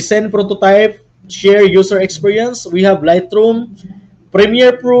XD or Design Prototype, Share User Experience. We have Lightroom,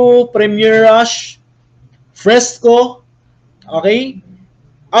 Premiere Pro, Premiere Rush, Fresco, okay,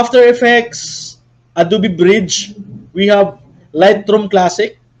 After Effects, Adobe Bridge. We have Lightroom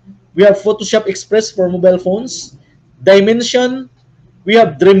Classic. We have Photoshop Express for mobile phones, Dimension. We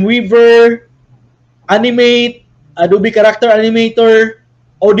have Dreamweaver, Animate, Adobe Character Animator,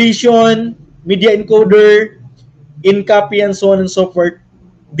 Audition, Media Encoder, InCopy, and so on and so forth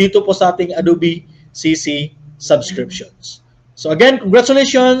dito po sa ating Adobe CC subscriptions. So again,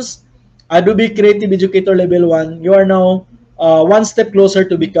 congratulations, Adobe Creative Educator Level 1. You are now one step closer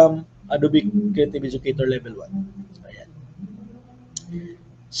to become Adobe Creative Educator Level 1. Ayan.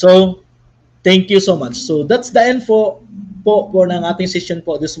 So, thank you so much. So that's the info po ng ating session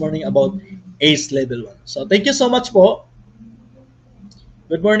po this morning about ACE Level 1. So thank you so much po.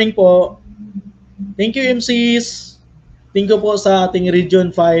 Good morning po. Thank you, MCs. Thank you po sa ating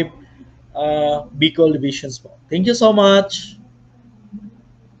Region 5 Bicol divisions po. Thank you so much.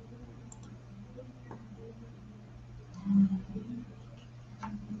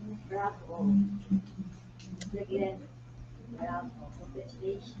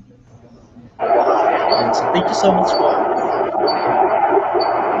 So thank you so much po.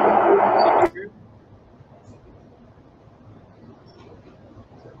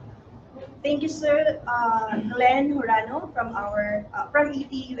 Thank you, sir, Glenn Horano from our from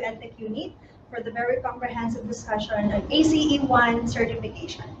ETU EdTech Unit for the very comprehensive discussion on ACE1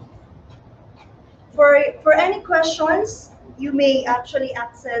 certification. For any questions, you may actually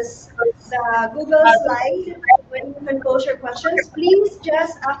access the Google slide when you can pose your questions. Please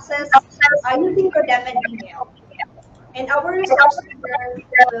just access using your DepEd email, and our resource center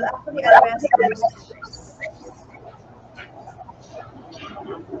will actually address those questions.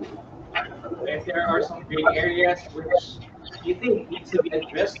 If there are some gray areas which you think need to be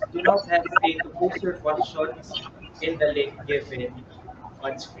addressed, do not hesitate to post your questions in the link given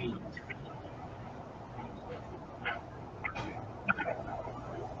on screen.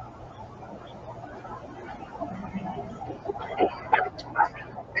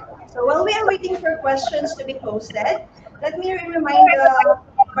 So while we are waiting for questions to be posted, let me remind the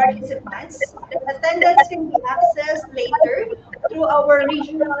participants that attendance can be accessed later through our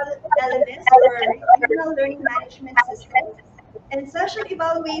regional LMS or regional learning management system. And session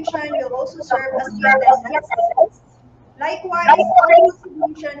evaluation will also serve as the attendance. Likewise, our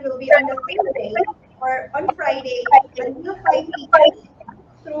distribution will be on the same day or on Friday until 5 p.m.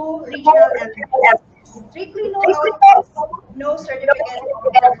 through regional LMS. Strictly no outputs, no certificate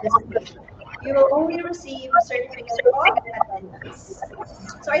of participation. You will only receive certificate of attendance.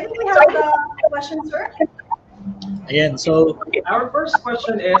 So I think we have the question, sir. Ayan, so our first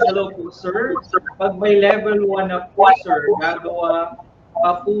question is, hello po sir, pag may level 1 na po sir, gagawa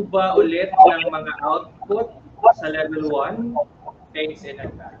pa po ba ulit ng mga output sa level 1? Thanks in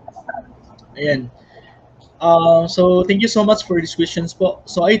advance. Ayan. So thank you so much for these questions po.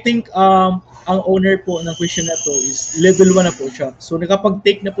 So I think ang owner po ng question na to is level 1 na po siya. So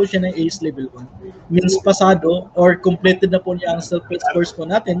nakapag-take na po siya ng ACE level 1. Means pasado or completed na po niya ang self-paced course po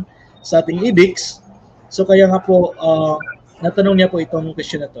natin sa ating edX. So kaya nga po natanong niya po itong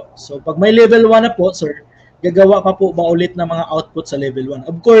question na to. So pag may level 1 na po, sir, gagawa pa po ba ulit ng mga output sa level 1?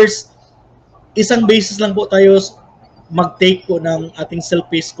 Of course, isang basis lang po tayo mag-take po ng ating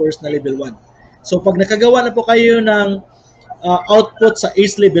self-paced course na level 1. So pag nakagawa na po kayo ng output sa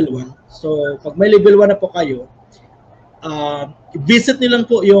ACE level 1, so pag may level 1 na po kayo, visit niyo lang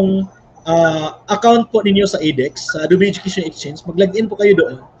po yung account po ninyo sa edX, sa Adobe Education Exchange, mag-login po kayo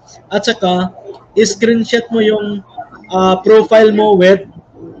doon. At saka, screenshot mo yung profile mo with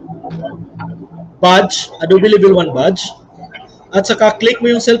badge, Adobe level 1 badge. At saka, click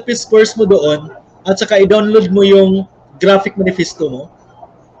mo yung self-paced course mo doon. At saka, i-download mo yung graphic manifesto mo.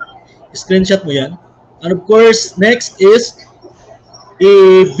 Screenshot mo yan. And of course, next is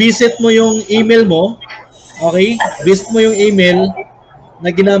i-visit mo yung email mo. Okay? Visit mo yung email na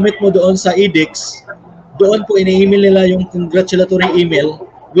ginamit mo doon sa edX, doon po ini-email nila yung congratulatory email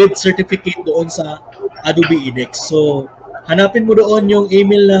with certificate doon sa Adobe edX. So, hanapin mo doon yung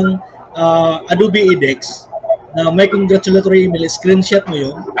email ng Adobe edX na may congratulatory email, screenshot mo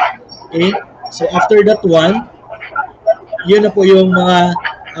yun. Okay? So, after that one, yun na po yung mga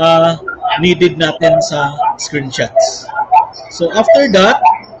needed natin sa screenshots. So, after that,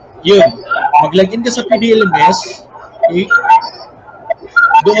 yun, mag-login ka sa PDLMS, okay?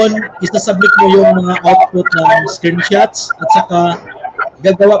 Doon, isasubmit mo yung mga output ng screenshots at saka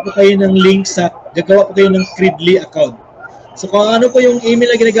gagawa po kayo ng link gagawa po kayo ng Credly account. So kung ano po yung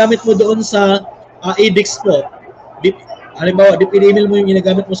email na ginagamit mo doon sa edX po, halimbawa, DepEd email mo yung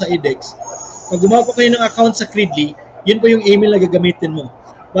ginagamit mo sa edX, pag gumawa po kayo ng account sa Credly, yun po yung email na gagamitin mo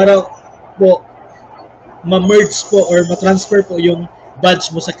para po ma-merge po or ma-transfer po yung badge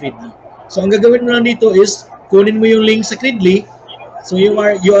mo sa Credly. So ang gagawin mo lang dito is kunin mo yung link sa Credly. So yung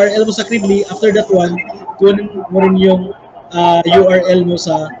URL mo sa Credly, after that one, kunin mo rin yung URL mo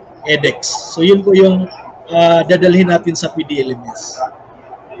sa edX. So yun po yung dadalhin natin sa PDLMS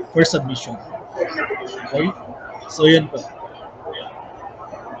for submission. Okay? So yun po.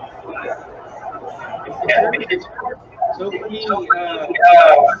 So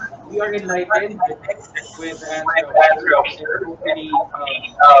we are enlightened with the answer of hopefully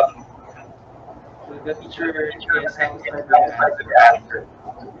the teacher is satisfied with the answer.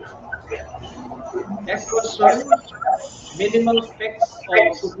 Next question. Minimal specs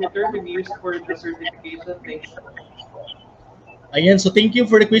of computer to be used for the certification. Thanks. Ayan, so thank you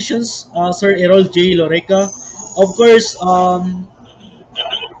for the questions, Sir Errol J. Loreca. Of course,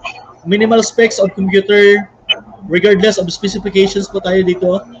 minimal specs of computer, regardless of specifications po tayo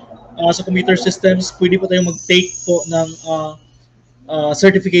dito sa computer systems, pwede po tayong mag-take po ng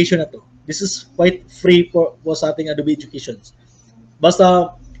certification na to. This is quite free po sa ating Adobe Education.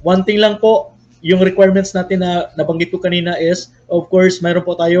 Basta, one thing lang po, yung requirements natin na nabanggit ko kanina is, of course, mayroon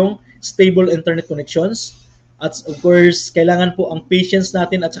po tayong stable internet connections. At of course, kailangan po ang patience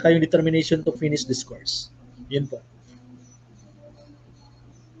natin at saka yung determination to finish this course. Yun po.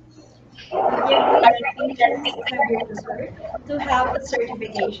 To have the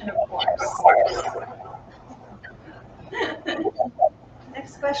certification, of course.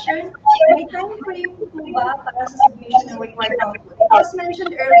 Next question. May time frame po ba para sa submission ng required output? It was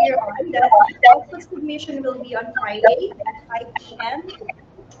mentioned earlier on that output submission will be on Friday at 5 p.m.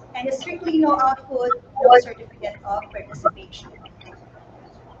 and strictly no output, no certificate of participation.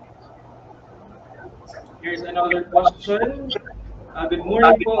 Here's another question. Good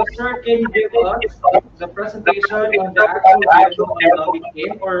morning po, sir. Can you give us the presentation on the actual level of Adobe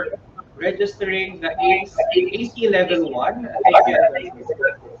game or registering the AC level 1?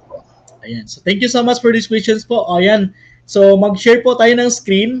 Ayan. So thank you so much for these questions po. Ayan. So mag-share po tayo ng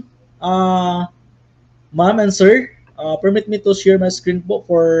screen. Ma'am and sir, permit me to share my screen po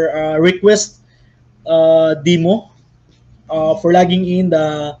for request demo for logging in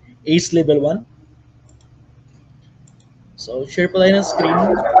the ACE level 1. So share po tayo ng screen.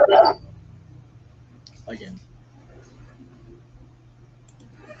 Ayan.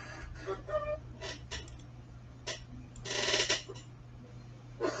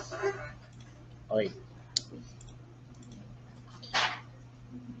 Okay.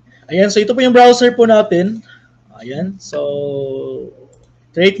 Ayan, so ito po yung browser po natin. Ayan, so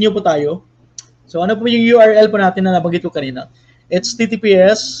create new po tayo. So ano po yung URL po natin na nabanggit ko kanina? It's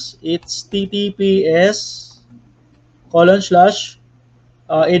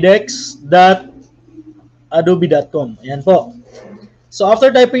https://edX.adobe.com. Ayan po. So after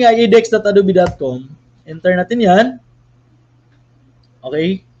typing edX.adobe.com, enter natin yan.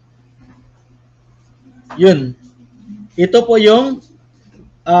 Okay. Yun. Ito po yung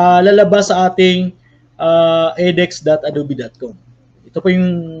lalabas sa ating edX.adobe.com. Ito po yung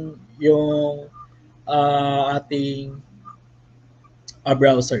ating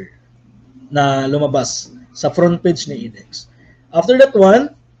browser na lumabas sa front page ni edX. After that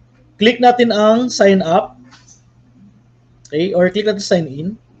one, click natin ang sign up. Okay, or click natin sign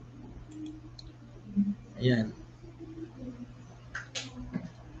in. Ayan.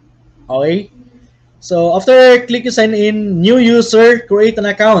 Okay. So, after click sign in, new user, create an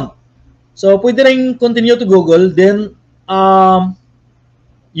account. So, pwede rin continue to Google, then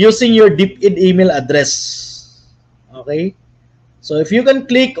using your DepEd email address. Okay? So, if you can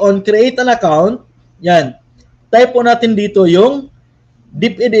click on create an account, yan. Type po natin dito yung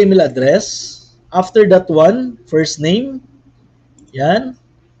DepEd email address. After that one, first name. Yan.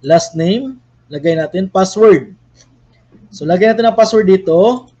 Last name. Lagay natin password. So, lagay natin ang password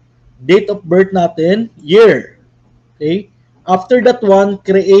dito. Date of birth natin, year. Okay? After that one,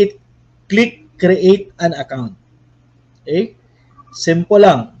 click create an account. Okay? Simple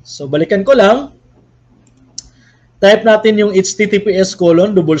lang. So, balikan ko lang. Type natin yung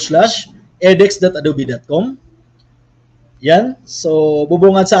https://edX.adobe.com. Yan. So,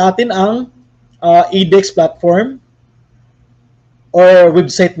 bubungad sa atin ang edX platform or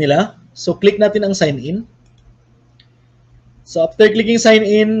website nila. So, click natin ang sign in. So, after clicking sign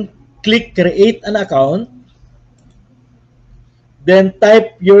in, click create an account. Then,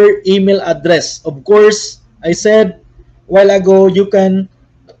 type your email address. Of course, I said a while ago, you can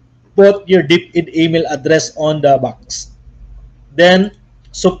put your DepEd email address on the box. Then,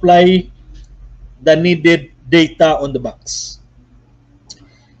 supply the needed data on the box.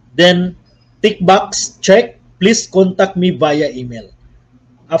 Then, tick box, check, please contact me via email.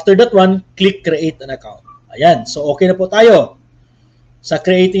 After that one, click create an account. Ayan, so okay na po tayo sa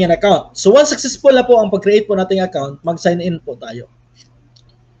creating an account. So once successful na po ang pag-create po nating account, mag-sign in po tayo.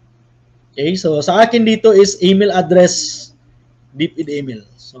 Okay, so sa akin dito is email address, DepEd email.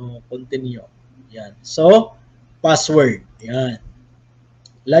 So continue. Yan. So password. Yan.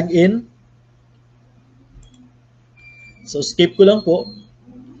 Login. So skip ko lang po.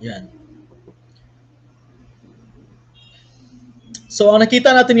 Yan. So ang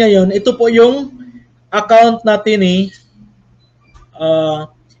nakita natin ngayon, ito po yung account natin ni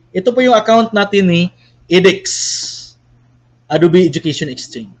ito po yung account natin ni edX, Adobe Education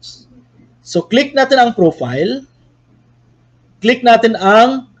Exchange. So click natin ang profile. Click natin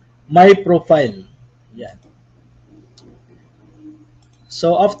ang my profile. Yan.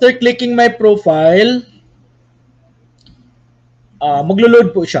 So after clicking my profile, maglo-load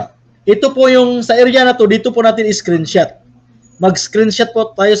po siya. Ito po yung sa area na to, dito po natin i-screenshot. Mag-screenshot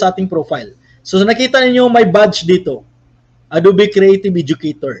po tayo sa ating profile. So nakita niyo may badge dito. Adobe Creative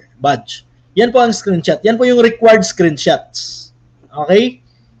Educator badge. Yan po ang screenshot. Yan po yung required screenshots. Okay?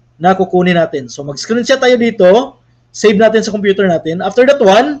 Na kukunin natin. So mag-screenshot tayo dito. Save natin sa computer natin. After that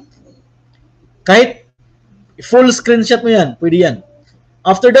one, kahit full screenshot mo yan, pwede yan.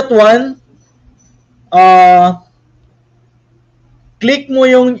 After that one, click mo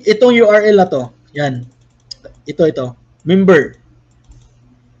yung itong URL na to. Yan. Ito. Member.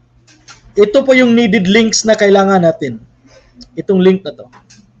 Ito po yung needed links na kailangan natin. Itong link na to.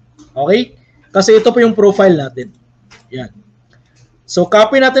 Okay? Kasi ito po yung profile natin. Yan. So,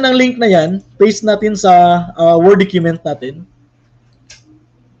 copy natin ang link na yan. Paste natin sa Word document natin.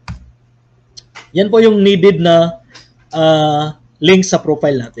 Yan po yung needed na link sa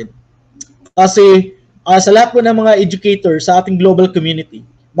profile natin. Kasi sa lahat po ng mga educator sa ating global community,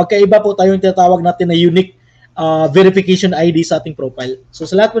 magkaiba po tayong tinatawag natin na unique verification ID sa ating profile. So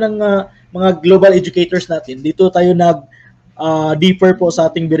sa lahat po ng mga global educators natin, dito tayo deeper po sa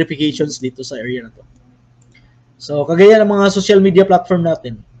ating verifications dito sa area na to. So kagaya ng mga social media platform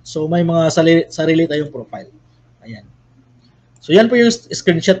natin. So may mga sarili tayong profile. Ayan. So yan po yung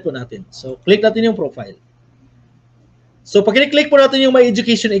screenshot po natin. So click natin yung profile. So pag click po natin yung My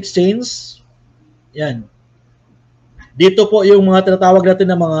Education Exchange, yan. Dito po yung mga tinatawag natin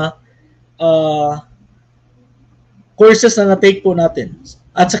na mga courses na na-take po natin.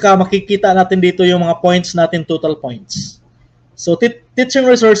 At saka makikita natin dito yung mga points natin, total points. So teaching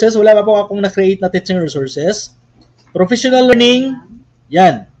resources, wala pa po akong na-create na teaching resources. Professional learning,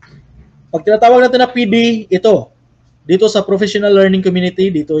 yan. Pag tinatawag natin na PD, ito. Dito sa professional learning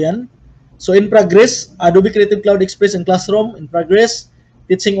community, dito yan. So in progress, Adobe Creative Cloud Express and Classroom, in progress.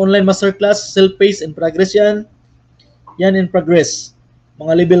 Teaching online masterclass, self-paced, in progress yan. Yan in progress.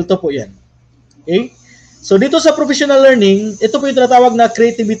 Mga level to po yan. Okay? So dito sa professional learning, ito po yung tinatawag na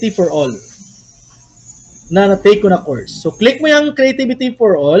Creativity for All na na-take ko na course. So click mo yung Creativity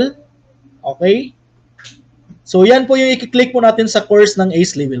for All. Okay? So yan po yung i-click mo natin sa course ng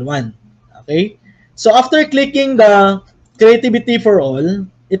ACE Level 1. Okay? So after clicking the Creativity for All,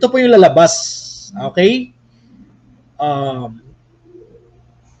 ito po yung lalabas. Okay?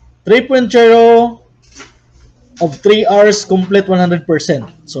 3.0 of 3 hours complete 100%.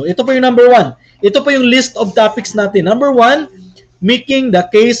 So ito po yung number 1. Ito po yung list of topics natin. Number 1, making the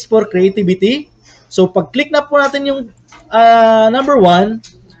case for creativity. So pag click na po natin yung number 1,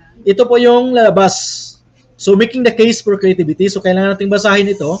 ito po yung lalabas. So making the case for creativity. So kailangan nating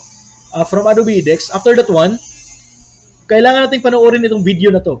basahin ito from Adobe edX. After that one, kailangan nating panoorin itong video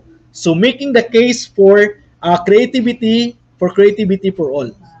na to. So making the case for creativity for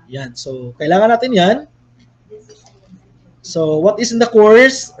all. Yan. So kailangan natin yan. So what is in the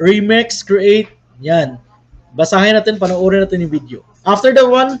course? Remix, create. Yan. Basahin natin, panoorin natin yung video. After that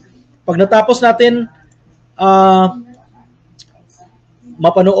one, pag natapos natin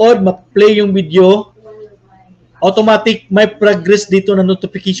mapanood, ma-play yung video, automatic may progress dito na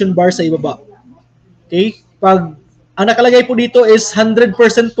notification bar sa ibaba. Okay? Pag ang nakalagay po dito is 100%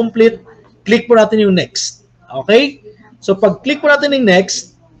 complete, click po natin yung next. Okay? So pag click po natin yung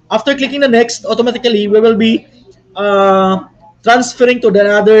next, after clicking the next, automatically we will be transferring to the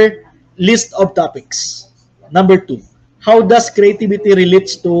other list of topics. Number 2, how does creativity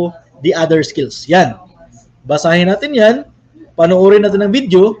relates to the other skills? Yan. Basahin natin yan, panoorin natin ang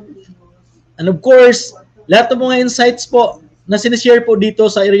video, and of course, lahat ng mga insights po na sinishare po dito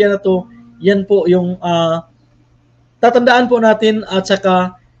sa area na to, yan po yung tatandaan po natin at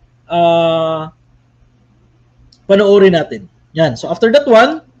saka panoorin natin. Yan. So after that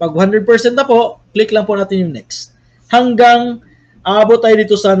one, pag 100% na po, click lang po natin yung next. Hanggang aabot tayo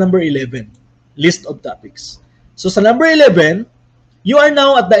dito sa number 11, list of topics. So sa number 11, you are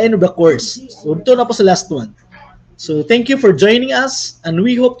now at the end of the course. So ito na po sa last one. So thank you for joining us, and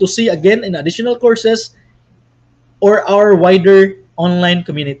we hope to see you again in additional courses or our wider online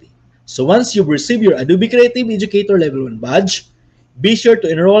community. So once you've received your Adobe Creative Educator Level 1 badge, be sure to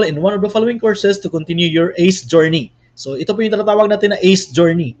enroll in one of the following courses to continue your ACE journey. So ito po yung tinatawag natin na ACE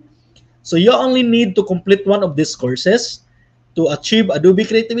journey. So you only need to complete one of these courses to achieve Adobe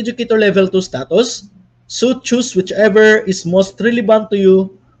Creative Educator Level 2 status. So choose whichever is most relevant to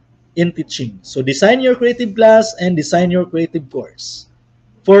you in teaching. So design your creative class and design your creative course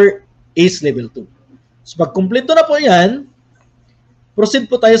for ACE Level 2. So pag kumpleto na po yan,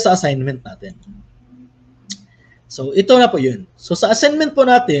 proceed po tayo sa assignment natin. So ito na po yun. So sa assignment po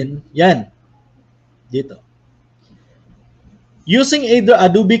natin, yan, dito. Using either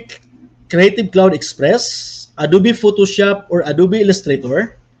Adobe Creative Cloud Express, Adobe Photoshop, or Adobe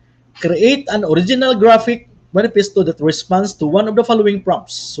Illustrator, create an original graphic manifesto that responds to one of the following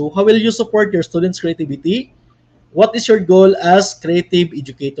prompts. So how will you support your students' creativity? What is your goal as creative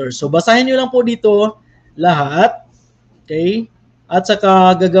educator? So basahin nyo lang po dito lahat. Okay? At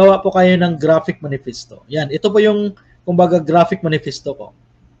saka gagawa po kayo ng graphic manifesto. Yan. Ito po yung kumbaga graphic manifesto ko.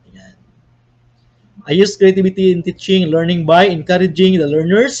 Yan. I use creativity in teaching and learning by encouraging the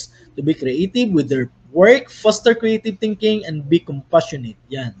learners to be creative with their work, foster creative thinking, and be compassionate.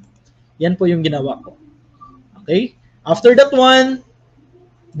 Yan. Yan po yung ginawa ko. Okay? After that one,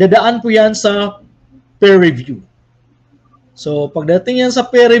 dadaan po yan sa peer review. So, pagdating yan sa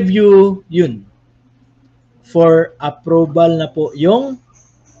peer review, yun. For approval na po yung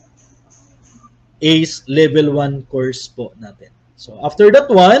ACE Level 1 course po natin. So, after that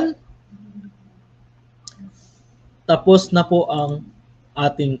one, tapos na po ang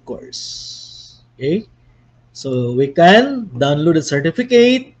ating course. Okay? So, we can download the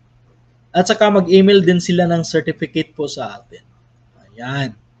certificate at saka mag-email din sila ng certificate po sa atin.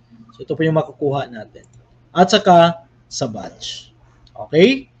 Ayan. So, ito po yung makukuha natin. At saka sa badge.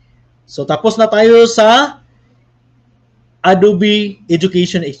 Okay? So, tapos na tayo sa Adobe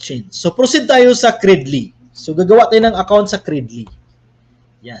Education Exchange. So, proceed tayo sa Credly. So, gagawa tayo ng account sa Credly.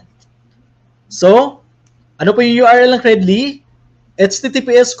 Yan. So, ano po yung URL ng Credly?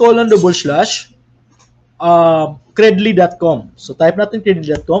 https://credly.com. So, type natin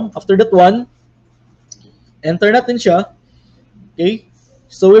credly.com. After that one, enter natin siya. Okay?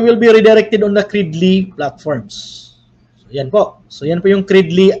 So, we will be redirected on the Credly platforms. So, yan po. So, yan po yung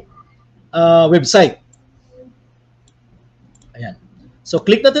Credly website. Ayan. So,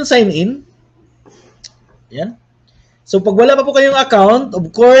 click natin sign in. Ayan. So, pag wala pa po kayong account,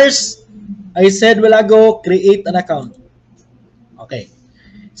 of course, I said while ago, create an account. Okay.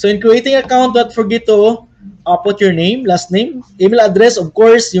 So, in creating an account, don't forget to put your name, last name, email address, of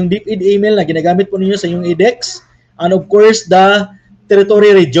course, yung DepEd email na ginagamit po ninyo sa yung edX, and of course, the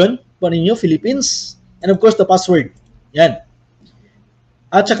territory region po ninyo, Philippines, and of course, the password. Yan.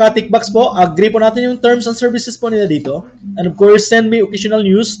 At saka tick box po, agree po natin yung terms and services po nila dito. And of course, send me occasional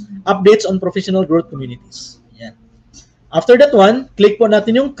news, updates on professional growth communities. Yan. After that one, click po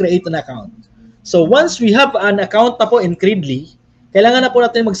natin yung create an account. So once we have an account na po in Credly, kailangan na po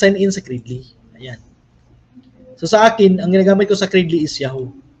natin mag-sign in sa Credly. Ayan. So sa akin, ang ginagamit ko sa Credly is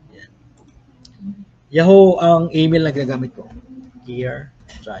Yahoo. Ayan. Yahoo ang email na ginagamit ko. Here,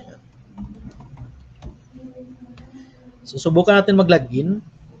 trial. So, subukan natin mag-login.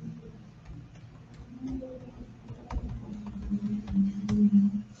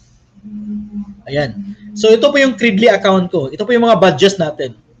 Ayan. So, ito po yung Credly account ko. Ito po yung mga badges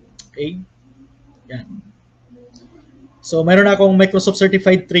natin. Okay? Ayan. So, mayroon akong Microsoft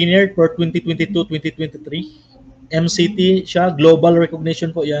Certified Trainer for 2022-2023. MCT siya. Global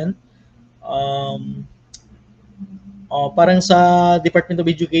Recognition po yan. Parang sa Department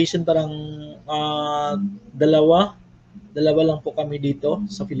of Education, parang dalawa lang po kami dito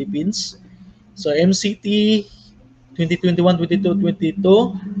sa Philippines. So MCT 2021, 22,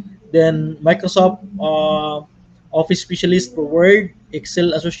 22. Then Microsoft Office Specialist for Word,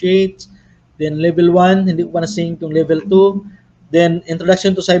 Excel Associates. Then level 1, hindi ko pa nasing itong level 2. Then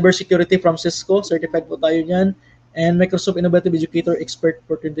Introduction to Cybersecurity from Cisco, certified po tayo niyan. And Microsoft Innovative Educator Expert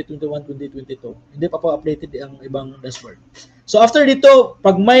for 2021, 2022. Hindi pa po updated ang ibang dashboard. So after dito,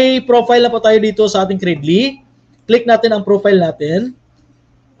 pag may profile na po tayo dito sa ating Credly, click natin ang profile natin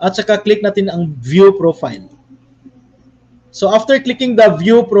at saka click natin ang view profile. So after clicking the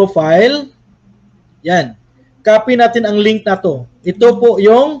view profile, yan, copy natin ang link na to. Ito po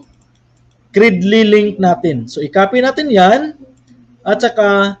yung Credly link natin. So i-copy natin yan at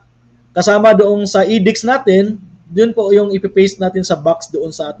saka kasama doon sa edX natin, doon po yung ipipaste natin sa box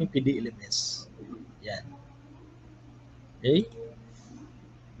doon sa ating PDLMS. Yan. Okay?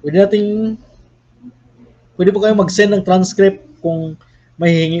 Pwede po kayong mag-send ng transcript kung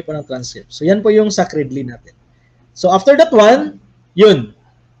may hihingi pa ng transcript. So yan po yung sa Credly natin. So after that one, yun,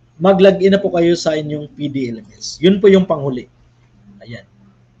 mag-login na po kayo sa inyong PDLMS. Yun po yung panghuli. Ayan.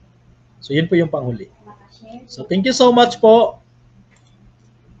 So yun po yung panghuli. So thank you so much po.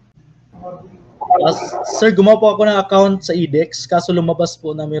 Sir, gumawa po ako ng account sa edX, kaso lumabas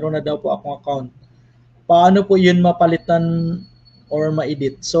po na meron na daw po akong account. Paano po yun mapalitan or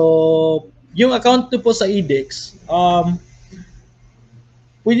ma-edit? So, yung account po sa edX,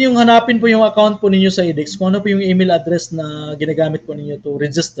 pwede yung hanapin po yung account po ninyo sa edX, kung ano po yung email address na ginagamit po ninyo to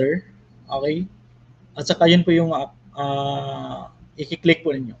register. Okay? At saka yun po yung i-click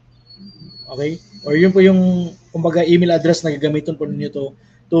po ninyo. Okay? Or yun po yung, kumbaga, email address na gagamitin po ninyo to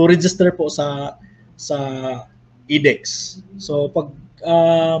register po sa edX. So pag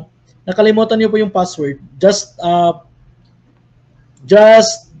nakalimutan niyo po yung password, just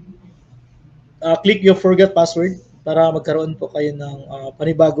click your forget password para magkaroon po kayo ng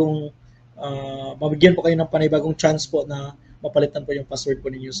panibagong mabigyan po kayo ng panibagong chance po na mapalitan po yung password po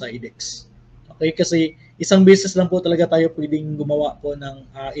ninyo sa edX. Okay, kasi isang beses lang po talaga tayo pwedeng gumawa po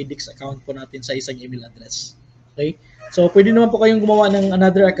ng edX account po natin sa isang email address. Okay? So, pwede naman po kayong gumawa ng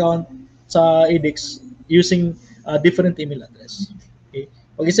another account sa edX using different email address. Okay?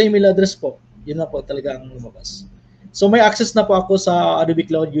 Pag isa email address po, yun na po talaga ang lumabas. So, may access na po ako sa Adobe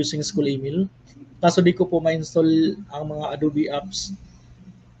Cloud using school email. Kaso di ko po ma-install ang mga Adobe apps.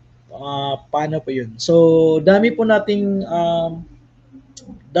 Paano po yun? So, dami po nating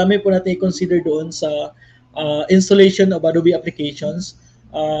i-consider doon sa installation of Adobe applications.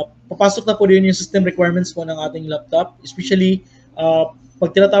 Papasok na po din yung system requirements po ng ating laptop, especially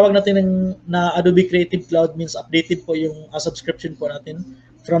pag tinatawag natin na Adobe Creative Cloud means updated po yung subscription po natin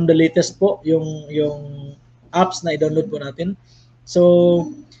from the latest po yung apps na i-download po natin. So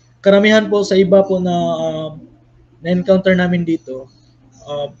karamihan po sa iba po na na-encounter namin dito,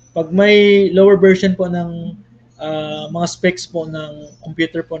 pag may lower version po ng mga specs po ng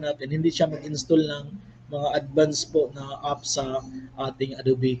computer po natin, hindi siya mag-install ng mga advanced po na apps sa ating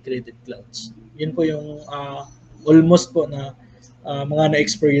Adobe Creative Clouds. Yun po yung almost po na mga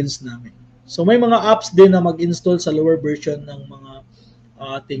na-experience namin. So may mga apps din na mag-install sa lower version ng mga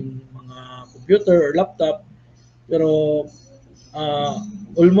ating mga computer or laptop, pero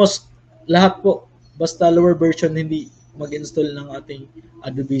almost lahat po, basta lower version, hindi mag-install ng ating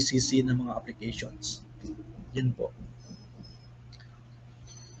Adobe CC na mga applications. Yun po.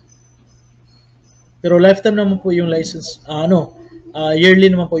 Pero lifetime naman po yung license, yearly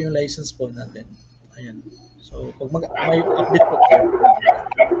naman po yung license po natin. Ayan. So, pag may update po tayo.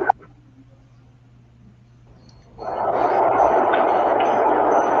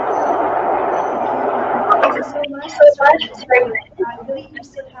 Thank you so much. I believe we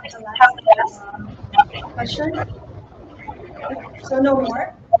still have the last question. So no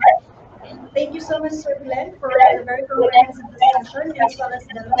more. Thank you so much, Sir Glenn, for the very comprehensive discussion as well as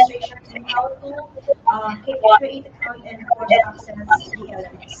demonstration on how to create account and of course access the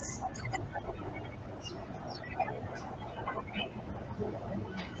elements.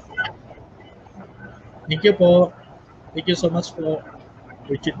 Thank you po. Thank you so much po,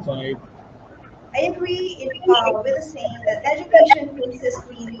 Richard 5. I agree with the saying that education consists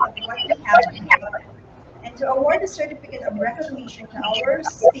really of what we have to give. And to award the certificate of recognition to our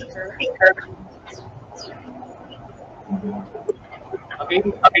speaker. Okay,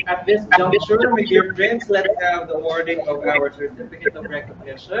 at this juncture, my dear friends, let's have the awarding of our certificate of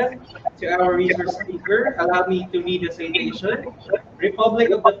recognition to our resource speaker. Allow me to read the citation. Republic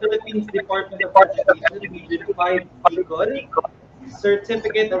of the Philippines Department of Education, Region 5, Bicol.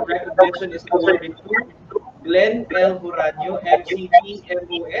 Certificate of recognition is awarded to Glenn L. Huranio, MCT,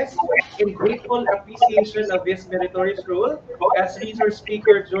 MOS, in grateful appreciation of his meritorious role as resource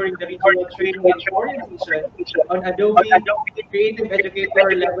speaker during the regional training and orientation on Adobe Creative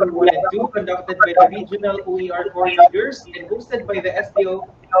Educator Level 1 and 2, conducted by the regional OER core leaders and hosted by the SDO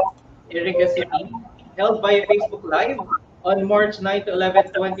Iriga City, held via Facebook Live on March 9 to 11,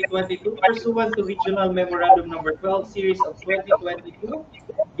 2022, pursuant to Regional Memorandum Number 12, Series of 2022,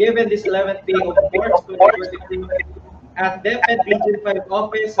 given this 11th day of March 2022 at DepEd Region 5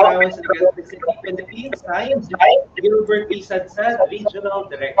 Office, Rawas, Legazpi City, Philippines, signed Gilbert E. Sadsad, Regional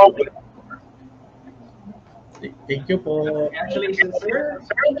Director. Thank you po. Congratulations, sir.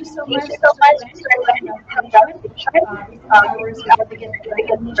 Thank you so much, Mr. Glenn, for the our certificate of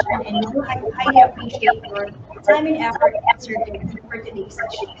recognition, and we do highly appreciate your time and effort serving for today's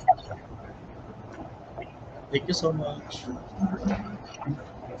session. Thank you so much.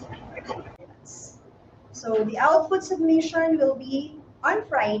 So the output submission will be on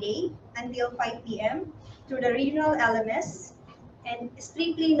Friday until 5 p.m. through the regional LMS, and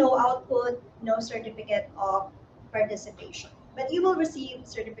strictly no output, no certificate of participation. But you will receive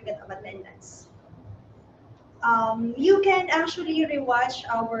certificate of attendance. You can actually rewatch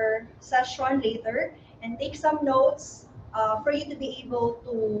our session later and take some notes for you to be able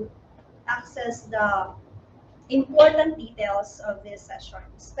to access the important details of this session,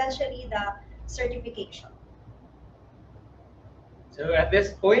 especially the certification. So at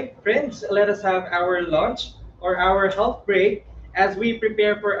this point, friends, let us have our lunch or our health break as we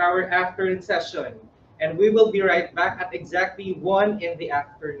prepare for our afternoon session. And we will be right back at exactly 1 in the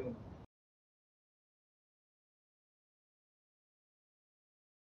afternoon.